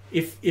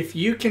 if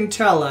you can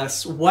tell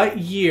us what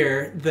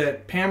year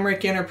that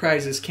Pamrick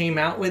Enterprises came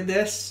out with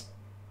this,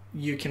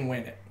 you can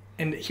win it.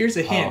 And here's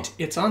a hint: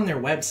 it's on their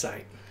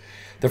website.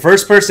 the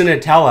first person to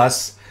tell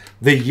us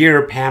the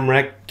year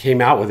Pamrick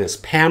came out with this?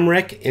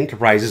 Pamrick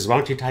Enterprises. Why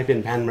don't you type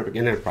in Pamrick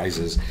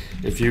Enterprises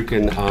if you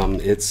can?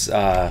 It's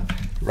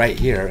right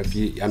here.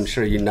 I'm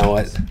sure you know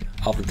it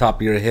off the top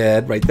of your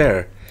head, right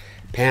there.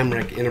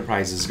 Pamrick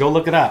Enterprises. Go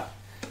look it up.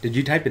 Did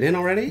you type it in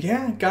already?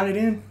 Yeah, got it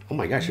in. Oh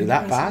my gosh, you're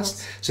that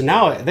fast. So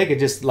now they could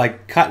just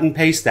like cut and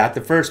paste that.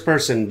 The first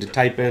person to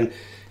type in,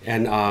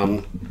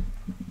 and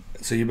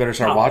so you better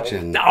start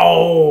watching.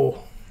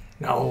 No.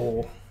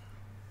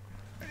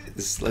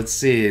 Let's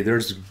see.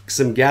 There's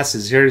some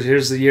guesses.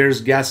 Here's the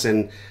years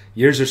guessing.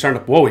 Years are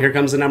starting to. Whoa! Here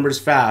comes the numbers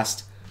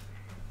fast.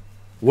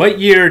 What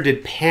year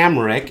did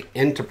Pamrick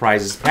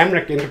Enterprises?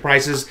 Pamrick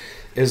Enterprises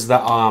is the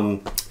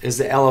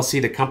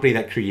LLC, the company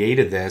that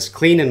created this.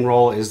 Clean and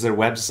Roll is their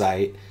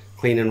website.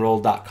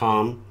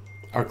 Cleanandroll.com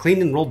or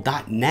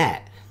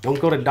cleanandroll.net.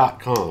 Don't go to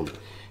 .com.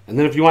 And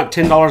then if you want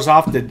 $10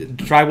 off to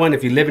try one,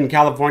 if you live in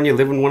California,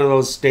 live in one of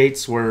those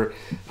states where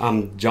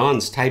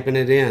John's typing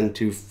it in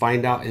to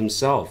find out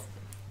himself.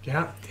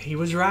 Yeah, he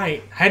was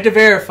right. Had to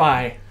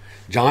verify.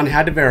 John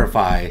had to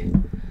verify.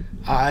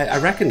 I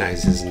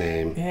recognize his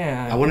name.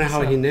 Yeah. I wonder think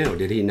how so. he knew.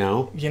 Did he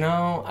know? You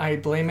know, I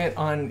blame it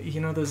on,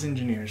 those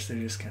engineers. They're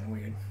just kind of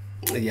weird.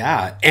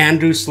 Yeah.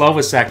 Andrew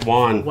Slovacek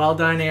won. Well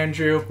done,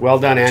 Andrew. Well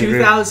done, Andrew.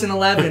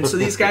 2011. So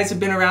these guys have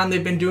been around.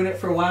 They've been doing it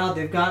for a while.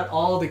 They've got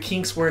all the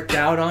kinks worked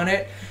out on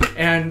it.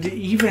 And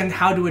even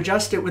how to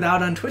adjust it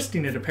without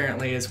untwisting it,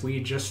 apparently, as we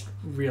just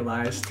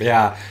realized.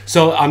 Yeah.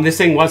 So this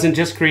thing wasn't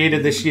just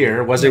created this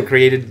year. It wasn't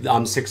created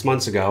 6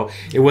 months ago.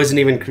 It wasn't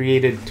even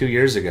created 2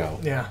 years ago.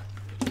 Yeah.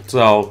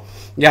 So,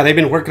 yeah, they've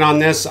been working on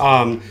this,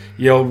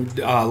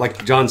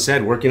 like John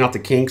said, working out the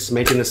kinks,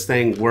 making this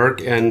thing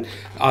work. And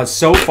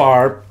so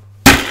far,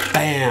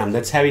 bam,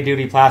 that's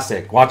heavy-duty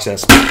plastic. Watch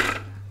this.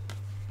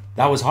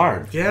 That was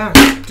hard. Yeah,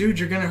 dude,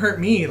 you're going to hurt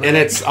me. Like, And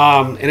it's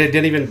and it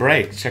didn't even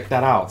break. Check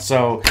that out.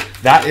 So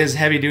that is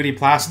heavy-duty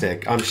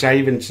plastic.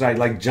 Should I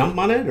like jump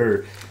on it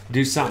or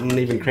do something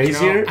even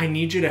crazier? I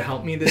need you to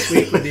help me this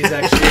week with these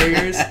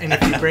exteriors. And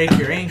if you break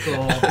your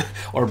ankle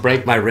Or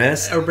break my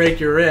wrist? or break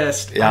your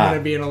wrist, Yeah. I'm going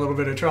to be in a little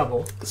bit of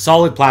trouble.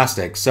 Solid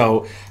plastic.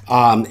 So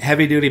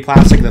Heavy duty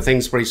plastic. The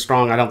thing's pretty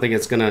strong. I don't think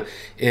it's gonna,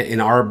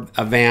 in our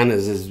van,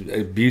 as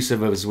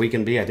abusive as we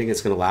can be. I think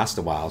it's gonna last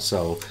a while.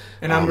 So,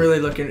 and I'm really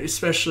looking,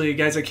 especially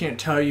guys. I can't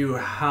tell you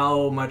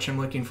how much I'm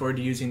looking forward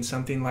to using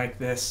something like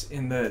this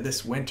in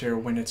this winter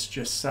when it's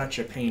just such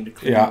a pain to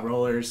clean the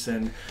rollers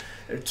and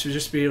to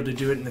just be able to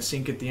do it in the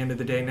sink at the end of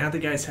the day. Now the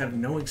guys have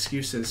no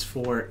excuses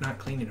for not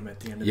cleaning them at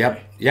the end of the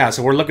day. Yeah,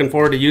 so we're looking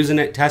forward to using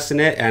it, testing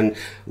it, and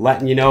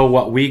letting you know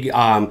what we,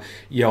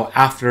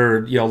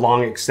 after,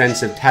 long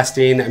extensive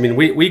testing. I mean,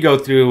 we go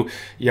through,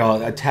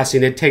 a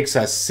testing. It takes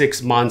us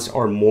 6 months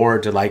or more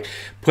to like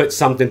put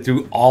something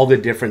through all the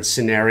different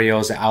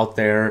scenarios out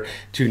there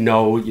to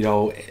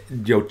know,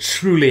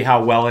 truly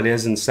how well it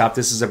is and stuff.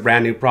 This is a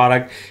brand new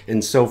product,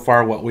 and so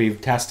far what we've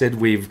tested,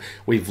 we've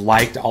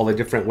liked all the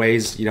different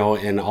ways,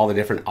 and all the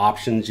different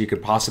options you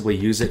could possibly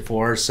use it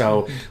for.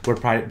 So we're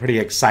pretty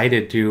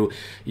excited to,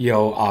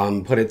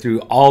 put it through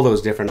all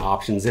those different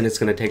options, and it's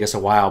going to take us a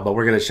while, but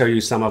we're going to show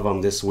you some of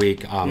them this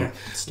week.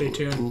 Stay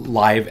tuned.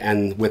 Live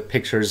and with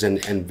pictures and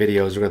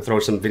videos. We're going to throw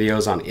some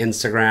videos on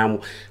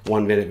Instagram,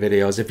 1-minute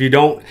videos. If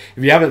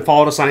you haven't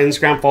followed us on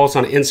Instagram, follow us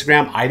on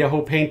Instagram,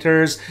 Idaho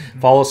Painters.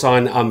 Follow us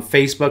on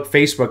Facebook.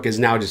 Facebook is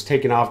now just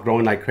taking off,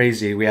 growing like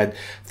crazy. We had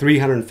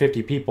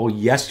 350 people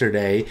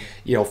yesterday,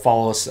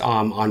 follow us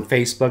on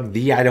Facebook,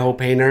 The Idaho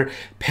Painter.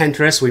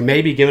 Pinterest, we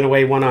may be giving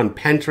away one on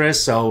Pinterest,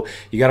 so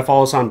you got to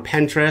follow us on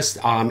Pinterest,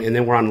 and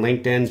then we're on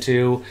LinkedIn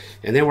too,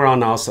 and then we're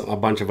on also a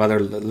bunch of other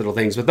little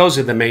things, but those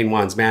are the main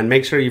ones, man.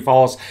 Make sure you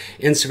follow us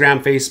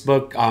Instagram,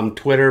 Facebook,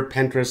 Twitter,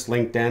 Pinterest,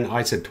 LinkedIn. Oh,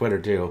 I said Twitter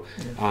too.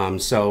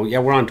 So yeah,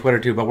 we're on Twitter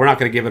too, but we're not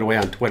going to give it away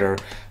on Twitter,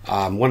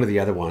 one of the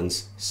other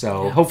ones.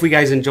 So hopefully you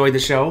guys enjoyed the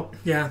show.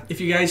 Yeah,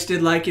 if you guys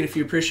did like it, if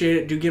you appreciate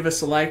it, do give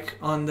us a like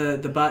on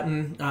the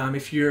button.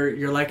 If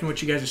you're liking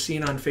what you guys are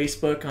seeing on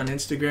Facebook, on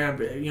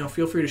Instagram,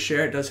 feel free to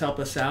share. It does help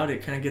us out.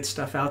 It kind of gets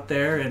stuff out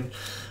there and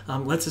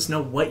lets us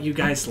know what you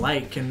guys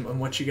like and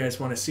what you guys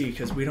want to see,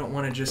 because we don't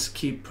want to just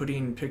keep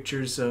putting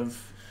pictures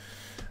of,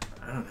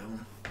 I don't know,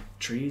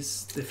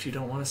 trees if you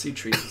don't want to see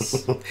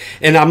trees.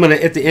 And I'm gonna,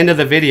 at the end of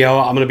the video,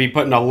 I'm gonna be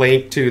putting a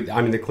link to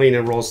the Clean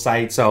and Roll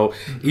site, so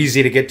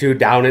easy to get to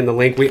down in the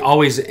link. We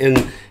always in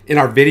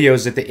our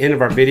videos, at the end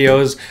of our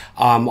videos,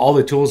 all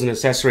the tools and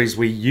accessories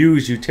we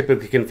use, you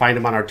typically can find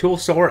them on our tool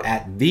store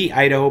at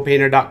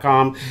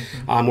theidahopainter.com,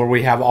 where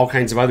we have all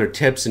kinds of other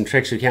tips and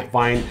tricks you can't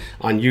find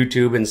on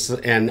YouTube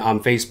and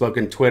on Facebook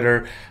and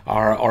Twitter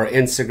or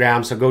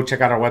Instagram. So go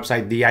check out our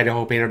website,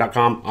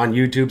 theidahopainter.com. On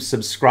YouTube,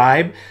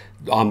 subscribe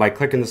by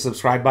clicking the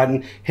subscribe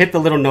button. Hit the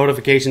little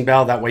notification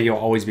bell. That way you'll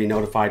always be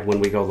notified when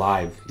we go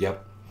live.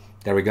 Yep.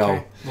 There we go.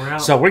 Okay, we're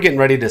out. So we're getting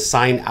ready to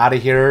sign out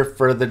of here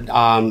for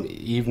the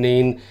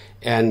evening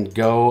and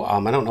go. I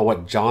don't know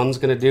what John's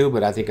going to do,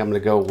 but I think I'm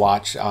going to go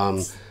watch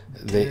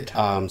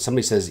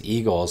somebody says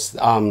Eagles.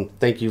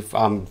 Thank you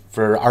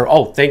for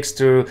our, thanks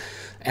to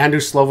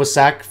Andrew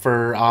Slovacek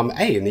for, and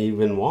he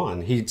even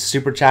won. He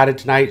super chatted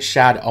tonight.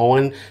 Shad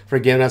Owen for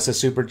giving us a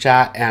super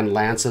chat, and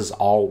Lance's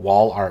All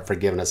Wall Art for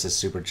giving us a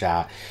super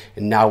chat.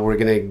 And now we're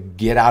going to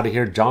get out of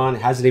here. John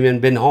hasn't even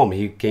been home.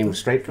 He came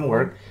straight from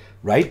work,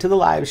 right to the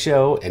live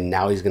show, and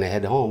now he's going to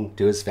head home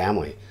to his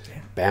family.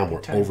 Bam,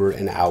 we're over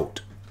and out.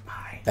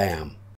 Bye. Bam.